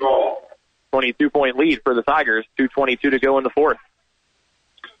three ball. 22-point lead for the Tigers. 2:22 to go in the fourth.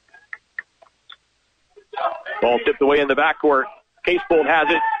 Ball tipped away in the backcourt. Casebolt has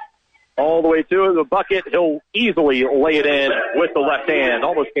it all the way to the bucket. He'll easily lay it in with the left hand.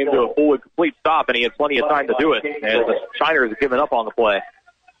 Almost came to a full and complete stop, and he had plenty of time to do it. And the Shiners have given up on the play.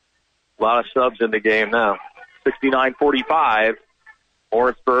 A lot of subs in the game now. 69-45.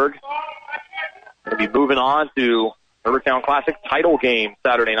 Lawrenceburg going to be moving on to Rivertown Classic title game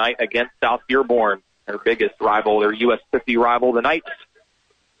Saturday night against South Dearborn, their biggest rival, their US 50 rival. The Knights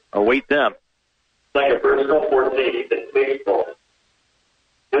await them. Second personal, 14, baseball.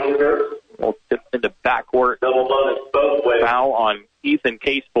 Well, tipped into backcourt. Foul on Ethan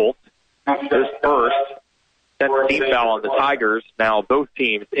Casebolt. His first. 10th team foul on the Tigers. Now both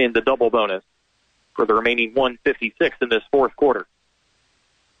teams in the double bonus for the remaining 1:56 in this fourth quarter.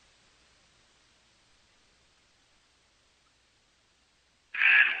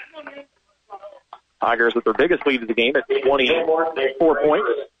 Tigers with their biggest lead of the game at 24 points.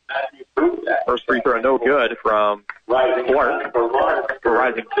 First free throw no good from Clark for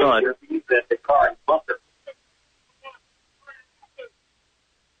Rising Sun.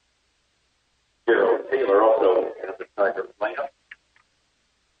 Taylor also has the Tiger lineup.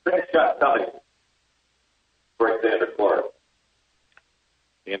 Second shot coming for Xander Clark.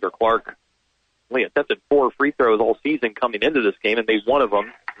 Xander Clark only attempted 4 free throws all season coming into this game and made one of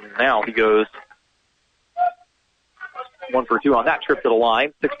them. Now he goes 1 for 2 on that trip to the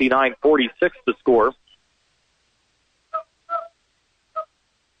line. 69-46 to score.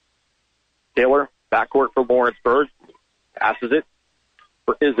 Taylor, backcourt for Lawrenceburg. Passes it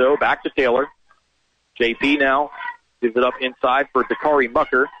for Izzo. Back to Taylor. JP now gives it up inside for Dakari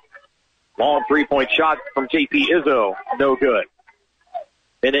Mucker. Long three-point shot from JP Izzo. No good.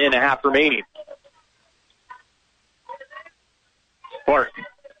 Minute and a half remaining. Clark.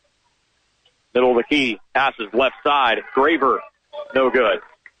 Middle of the key. Passes left side. Graver. No good.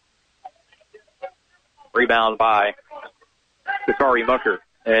 Rebound by Kakari Mucker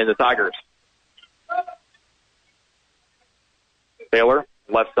and the Tigers. Taylor,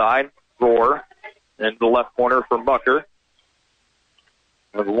 left side. Roar. Into the left corner for Mucker.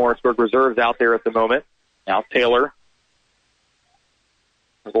 One of the Lawrenceburg reserves out there at the moment. Now Taylor.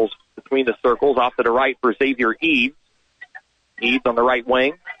 Goes between the circles. Off to the right for Xavier Eads. Eads on the right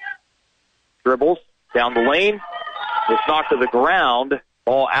wing. Dribbles down the lane. It's knocked to the ground.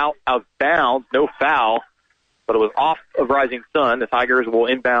 Ball out of bounds. No foul. But it was off of Rising Sun. The Tigers will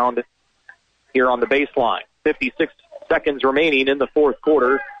inbound here on the baseline. 56 seconds remaining in the fourth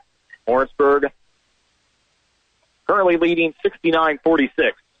quarter. Lawrenceburg currently leading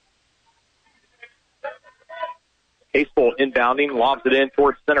 69-46. Casebolt inbounding, lobs it in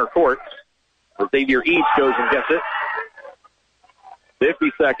towards center court. Xavier Eads goes and gets it.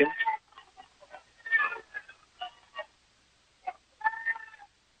 50 seconds.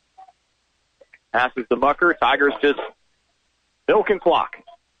 Passes to Mucker. Tigers just milking clock.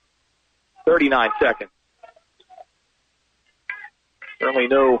 39 seconds. Certainly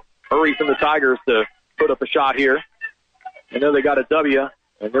no hurry from the Tigers to put up a shot here. I know they got a W,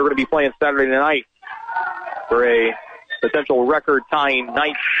 and they're going to be playing Saturday night for a potential record-tying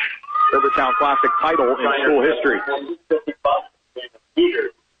ninth Rivertown Classic title in school history.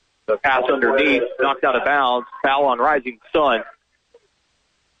 The pass underneath, knocked out of bounds, foul on Rising Sun.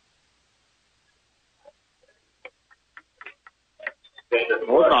 It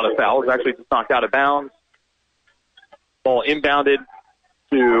was not a foul. It was actually just knocked out of bounds. Ball inbounded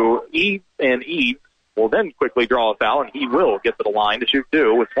to Eads, and Eads will then quickly draw a foul, and he will get to the line to shoot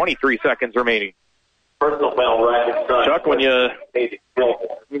two with 23 seconds remaining. Personal foul, Chuck, when you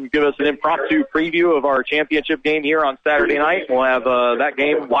give us an impromptu preview of our championship game here on Saturday night, we'll have that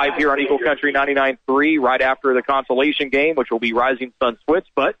game live here on Eagle Country 99.3 right after the consolation game, which will be Rising Sun Switz.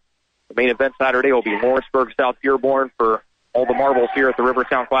 But the main event Saturday will be Lawrenceburg, South Dearborn for all the marbles here at the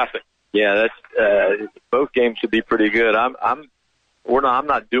Rivertown Classic. Yeah, that's both games should be pretty good. I'm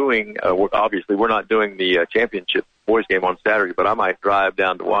not doing obviously we're not doing the championship boys game on Saturday, but I might drive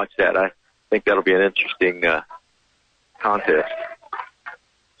down to watch that. I think that'll be an interesting contest.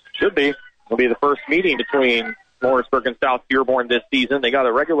 Should be. It'll be the first meeting between Lawrenceburg and South Dearborn this season. They got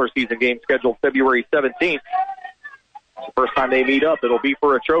a regular season game scheduled February 17th. It's the first time they meet up. It'll be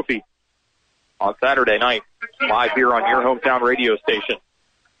for a trophy on Saturday night, live here on your hometown radio station.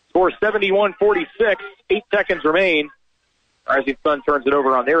 Score 71-46. 8 seconds remain. Rising Sun turns it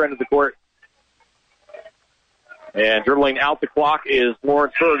over on their end of the court. And dribbling out the clock is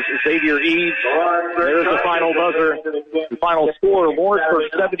Lawrenceburg's Xavier Eads. There's the final buzzer. The final score,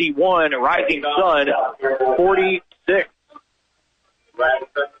 Lawrenceburg 71, Rising Sun 46.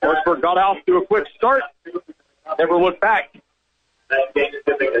 Lawrenceburg got off to a quick start. Never looked back.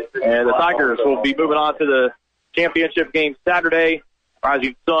 And the Tigers will be moving on to the championship game Saturday.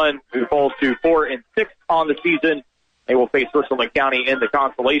 Rising Sun, who falls to 4-6 on the season. They will face Richland County in the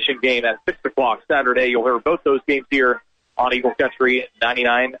consolation game at 6 o'clock Saturday. You'll hear both those games here on Eagle Country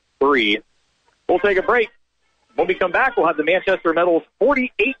 99.3. We'll take a break. When we come back, we'll have the Manchester Metals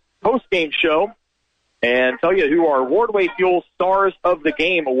 48 post-game show and tell you who our Wardway Fuel Stars of the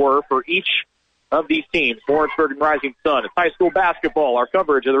Game were for each of these teams, Lawrenceburg and Rising Sun. It's high school basketball, our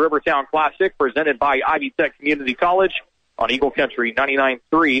coverage of the Rivertown Classic presented by Ivy Tech Community College on Eagle Country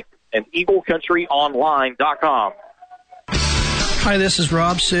 99.3 and EagleCountryOnline.com. Hi, this is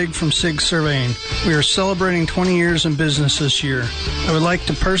Rob Sig from Sig Surveying. We are celebrating 20 years in business this year. I would like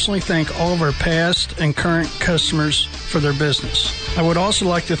to personally thank all of our past and current customers for their business. I would also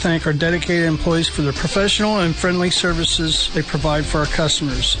like to thank our dedicated employees for their professional and friendly services they provide for our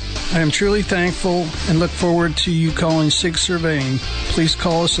customers. I am truly thankful and look forward to you calling Sig Surveying. Please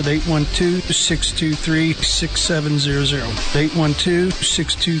call us at 812-623-6700.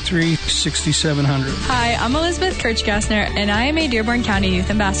 812-623-6700. Hi, I'm Elizabeth Kirchgassner, and I am a Dearborn County Youth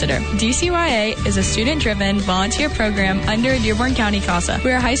Ambassador. DCYA is a student-driven volunteer program under Dearborn County CASA.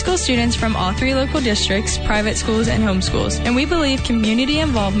 We are high school students from all 3 local districts, private schools, and homeschools, and we believe community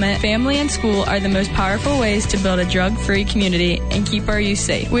involvement, family, and school are the most powerful ways to build a drug-free community and keep our youth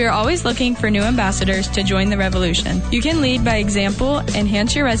safe. We are always looking for new ambassadors to join the revolution. You can lead by example,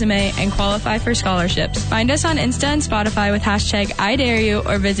 enhance your resume, and qualify for scholarships. Find us on Insta and Spotify with hashtag IDareYou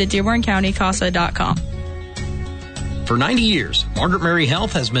or visit DearbornCountyCASA.com. For 90 years, Margaret Mary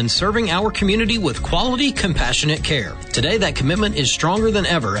Health has been serving our community with quality, compassionate care. Today, that commitment is stronger than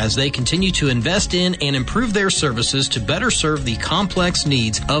ever as they continue to invest in and improve their services to better serve the complex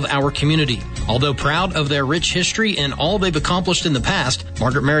needs of our community. Although proud of their rich history and all they've accomplished in the past,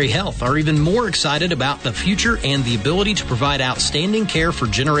 Margaret Mary Health are even more excited about the future and the ability to provide outstanding care for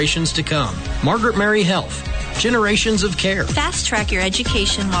generations to come. Margaret Mary Health. Generations of care. Fast track your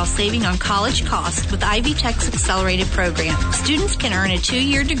education while saving on college costs with Ivy Tech's accelerated program. Students can earn a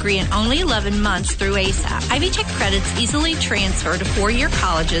 2-year degree in only 11 months through ASAP. Ivy Tech credits easily transfer to 4-year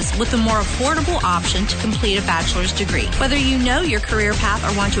colleges with a more affordable option to complete a bachelor's degree. Whether you know your career path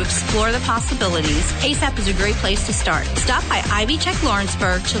or want to explore the possibilities, ASAP is a great place to start. Stop by Ivy Tech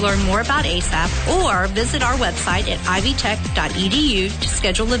Lawrenceburg to learn more about ASAP or visit our website at ivytech.edu to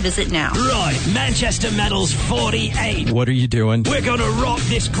schedule a visit now. Right, Manchester Metals 48. What are you doing? We're going to rock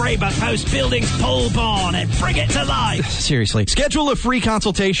this Graber Post Buildings pole barn and bring it to life. Seriously. Schedule a free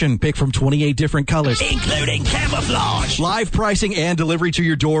consultation. Pick from 28 different colors, including camouflage. Live pricing and delivery to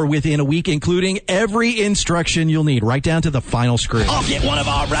your door within a week, including every instruction you'll need, right down to the final script. I'll get one of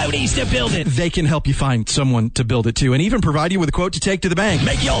our roadies to build it. They can help you find someone to build it to and even provide you with a quote to take to the bank.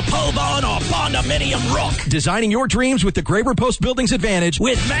 Make your pole barn or condominium rock. Designing your dreams with the Graber Post Buildings Advantage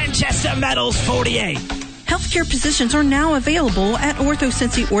with Manchester Metals 48. Healthcare positions are now available at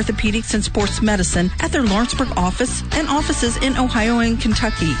OrthoCincy Orthopedics and Sports Medicine at their Lawrenceburg office and offices in Ohio and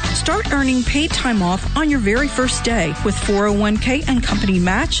Kentucky. Start earning paid time off on your very first day with 401k and company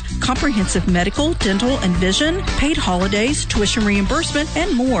match, comprehensive medical, dental, and vision, paid holidays, tuition reimbursement,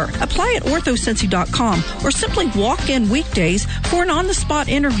 and more. Apply at orthocincy.com or simply walk in weekdays for an on-the-spot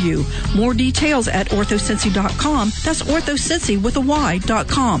interview. More details at orthocincy.com. That's orthocincy with a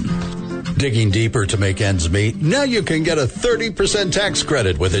y.com. Digging deeper to make ends meet? Now you can get a 30% tax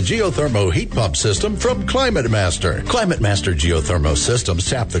credit with a geothermal heat pump system from Climate Master. Climate Master geothermal systems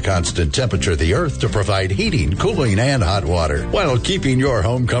tap the constant temperature of the earth to provide heating, cooling, and hot water while keeping your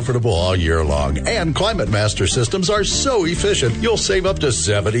home comfortable all year long. And Climate Master systems are so efficient, you'll save up to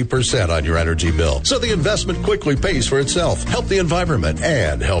 70% on your energy bill. So the investment quickly pays for itself. Help the environment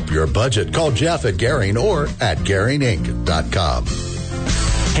and help your budget. Call Jeff at Garing or at GaringInc.com.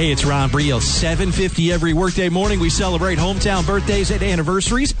 Hey, it's Ron Brio. 7:50 every workday morning. We celebrate hometown birthdays and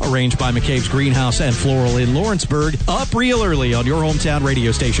anniversaries arranged by McCabe's Greenhouse and Floral in Lawrenceburg. Up real early on your hometown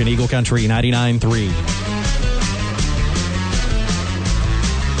radio station, Eagle Country 99.3.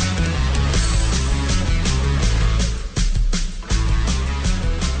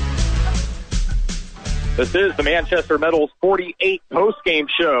 This is the Manchester Metals 48 post-game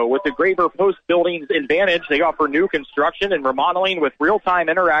show with the Graber Post Buildings Advantage. They offer new construction and remodeling with real-time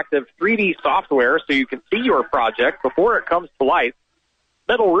interactive 3D software so you can see your project before it comes to life.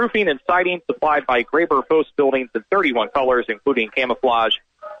 Metal roofing and siding supplied by Graber Post Buildings in 31 colors, including camouflage.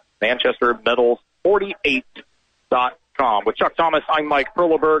 Manchester Metals 48.com. With Chuck Thomas, I'm Mike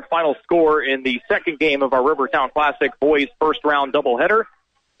Perleberg. Final score in the second game of our Rivertown Classic boys first-round doubleheader.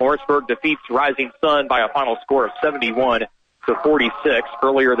 Lawrenceburg defeats Rising Sun by a final score of 71-46.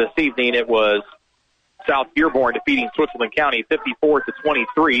 Earlier this evening, it was South Dearborn defeating Switzerland County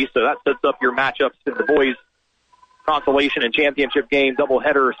 54-23. So that sets up your matchups in the boys' consolation and championship game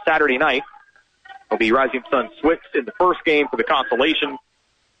doubleheader Saturday night. It'll be Rising Sun Switz in the first game for the consolation,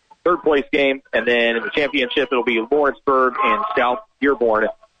 third place game, and then in the championship, it'll be Lawrenceburg and South Dearborn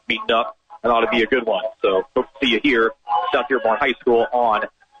meeting up. That ought to be a good one. So hope to see you here, South Dearborn High School on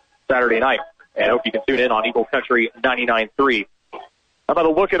Saturday night. And I hope you can tune in on Eagle Country 99.3. How about a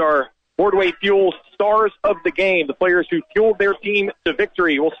look at our Wardway Fuel stars of the game, the players who fueled their team to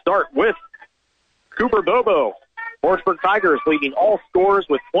victory. We'll start with Cooper Bobo. Lawrenceburg Tigers leading all scores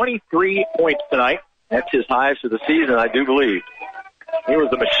with 23 points tonight. That's his highest of the season, I do believe. He was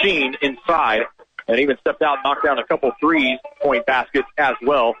a machine inside and even stepped out and knocked down a couple 3-point baskets as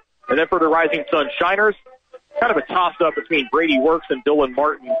well. And then for the Rising Sun Shiners, kind of a toss-up between Brady Works and Dylan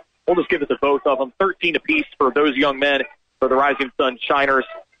Martin. We'll just give it to both of them. 13 apiece for those young men for the Rising Sun Shiners.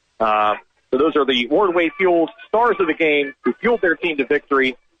 So those are the Wardway Fuel stars of the game who fueled their team to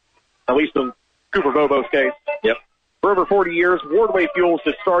victory, at least in Cooper Bobo's case. Yep. For over 40 years, Wardway Fuels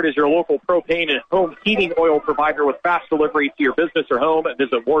has started as your local propane and home heating oil provider with fast delivery to your business or home.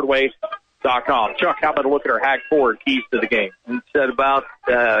 Visit Wardway.com. Chuck, how about a look at our Hag Ford keys to the game? He said about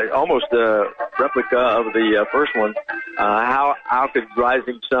almost a replica of the first one. How could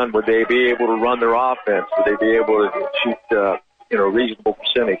Rising Sun, would they be able to run their offense? Would they be able to shoot a reasonable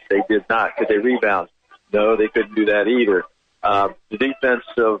percentage? They did not. Could they rebound? No, they couldn't do that either. The defense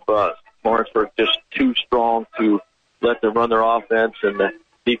of Lawrenceburg just too strong to let them run their offense, and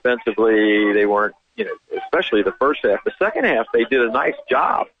defensively they weren't especially the first half. The second half, they did a nice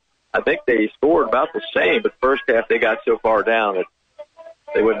job. I think they scored about the same, but first half they got so far down that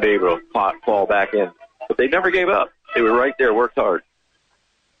they wouldn't be able to fall back in. But they never gave up. They were right there, worked hard.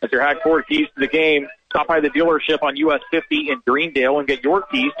 That's your Hack Ford keys to the game. Stop by the dealership on US 50 in Greendale and get your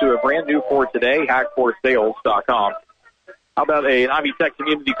keys to a brand new Ford today, hackfordsales.com. How about an Ivy Tech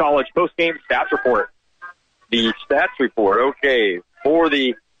Community College post-game stats report? The stats report, okay, for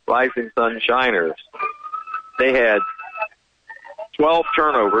the Rising Sun Shiners. They had 12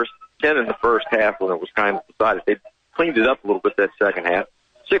 turnovers, 10 in the first half when it was kind of decided. They cleaned it up a little bit that second half.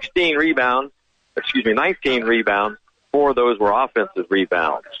 19 rebounds. 4 of those were offensive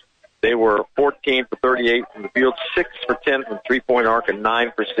rebounds. They were 14 for 38 from the field, 6 for 10 from three-point arc, and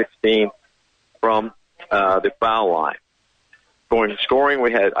 9 for 16 from the foul line. Going scoring,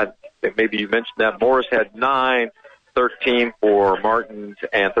 we had, maybe you mentioned that, Morris had 9, 13 for Martins,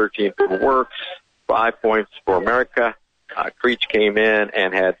 and 13 for Works, 5 points for America. Creech came in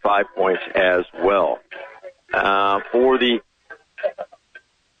and had 5 points as well. For the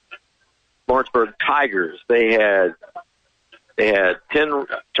Lawrenceburg Tigers, they had 10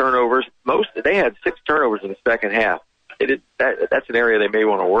 turnovers. They had 6 turnovers in the second half. That's an area they may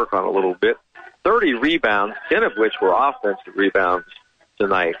want to work on a little bit. 30 rebounds, 10 of which were offensive rebounds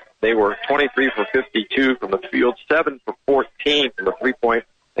tonight. They were 23 for 52 from the field, 7 for 14 from the three-point,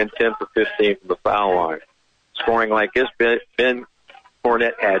 and 10 for 15 from the foul line. Scoring like this, Ben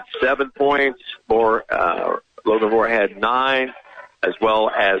Cornett had 7 points. Logan Moore had 9, as well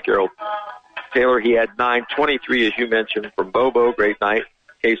as Gerald Taylor. He had 9, 23, as you mentioned, from Bobo. Great night.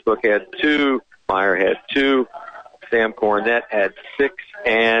 Casebook had 2. Meyer had 2. Sam Cornett had 6.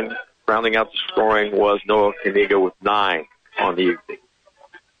 And rounding out the scoring was Noah Caniga with 9 on the evening.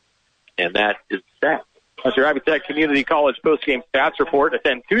 And that is that. That's your Ivy Tech Community College postgame stats report.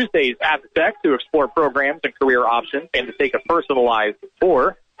 Attend Tuesdays at the Tech to explore programs and career options and to take a personalized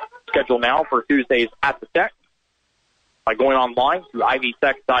tour. Schedule now for Tuesdays at the Tech by going online to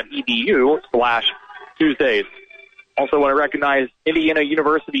ivytech.edu/Tuesdays. Also want to recognize Indiana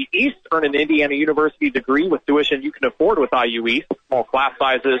University East. Earn an Indiana University degree with tuition you can afford with IU East. Small class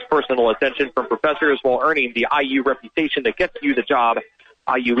sizes, personal attention from professors while earning the IU reputation that gets you the job.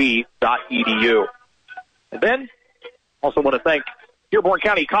 IUE.edu. And then, also want to thank Dearborn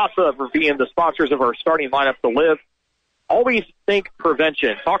County CASA for being the sponsors of our starting lineup to live. Always think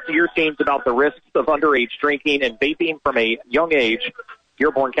prevention. Talk to your teams about the risks of underage drinking and vaping from a young age.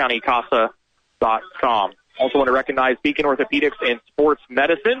 DearbornCountyCASA.com. Also want to recognize Beacon Orthopedics and Sports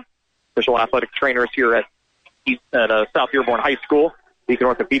Medicine, official athletic trainers here at South Dearborn High School. Beacon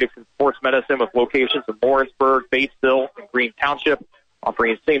Orthopedics and Sports Medicine with locations in Lawrenceburg, Batesville, and Green Township,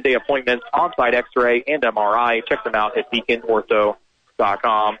 offering same-day appointments, on-site X-ray, and MRI. Check them out at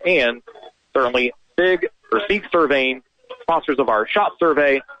beaconortho.com. And certainly Seek Surveying, sponsors of our SHOT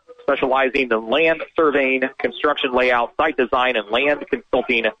survey, specializing in land surveying, construction layout, site design, and land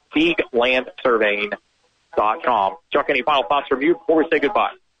consulting. SeekLandSurveying.com. Chuck, any final thoughts from you before we say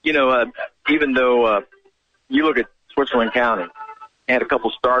goodbye? Even though you look at Switzerland County, had a couple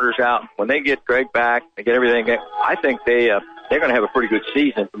starters out. When they get Greg back, they get everything, I think they're going to have a pretty good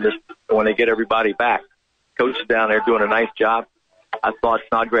season from this when they get everybody back. Coaches down there doing a nice job. I thought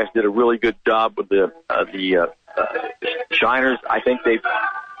Snodgrass did a really good job with the Shiners. I think they've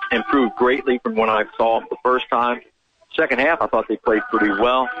improved greatly from when I saw them the first time. Second half, I thought they played pretty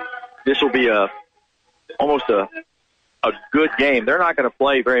well. This will be almost a good game. They're not going to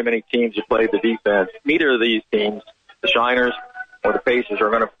play very many teams that play the defense. Neither of these teams, the Shiners or the Pacers, are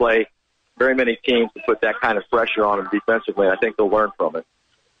going to play very many teams to put that kind of pressure on them defensively. I think they'll learn from it.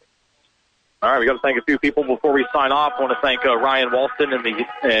 All right, we got to thank a few people before we sign off. I want to thank Ryan Walston and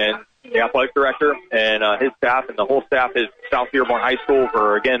the athletic director and his staff and the whole staff at South Dearborn High School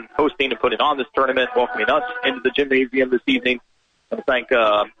for, again, hosting and putting on this tournament, welcoming us into the gymnasium this evening. I want to thank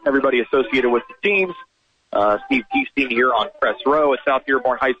everybody associated with the teams. Steve Keystine here on Press Row at South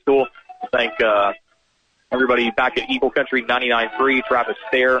Dearborn High School. Thank everybody back at Eagle Country 99.3, Travis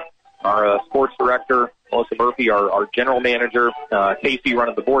Stair, our sports director, Melissa Murphy, our general manager, Casey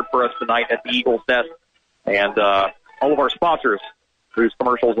running the board for us tonight at the Eagles Nest, and all of our sponsors whose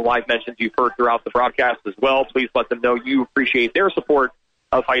commercials and live mentions you've heard throughout the broadcast as well. Please let them know you appreciate their support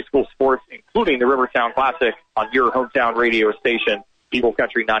of high school sports, including the Rivertown Classic on your hometown radio station, Eagle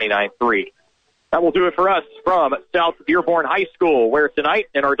Country 99.3. That will do it for us from South Dearborn High School, where tonight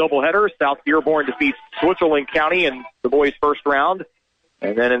in our doubleheader, South Dearborn defeats Switzerland County in the boys' first round.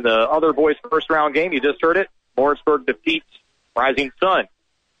 And then in the other boys' first round game, you just heard it, Lawrenceburg defeats Rising Sun.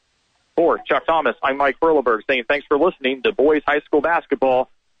 For Chuck Thomas, I'm Mike Perleberg saying thanks for listening to boys high school basketball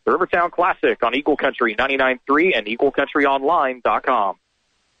The Rivertown Classic on Eagle Country 99.3 and EagleCountryOnline.com.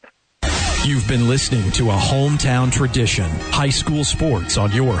 You've been listening to a hometown tradition. High school sports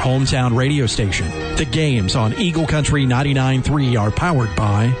on your hometown radio station. The games on Eagle Country 99.3 are powered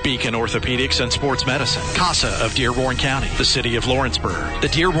by Beacon Orthopedics and Sports Medicine, CASA of Dearborn County, the City of Lawrenceburg, the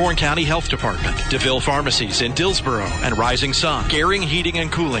Dearborn County Health Department, DeVille Pharmacies in Dillsboro and Rising Sun, Gehring Heating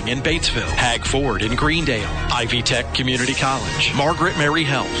and Cooling in Batesville, Hag Ford in Greendale, Ivy Tech Community College, Margaret Mary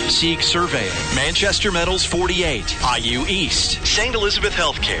Health, Sieg Surveying, Manchester Metals 48, IU East, St. Elizabeth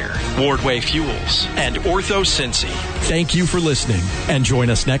Healthcare, Wardway Fuels, and Ortho Cincy. Thank you for listening, and join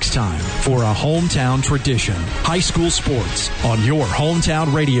us next time for a hometown tradition. High school sports on your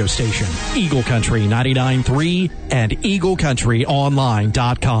hometown radio station, Eagle Country 99.3 and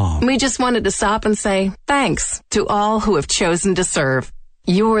EagleCountryOnline.com. We just wanted to stop and say thanks to all who have chosen to serve.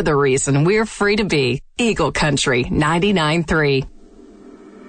 You're the reason we're free to be Eagle Country 99.3.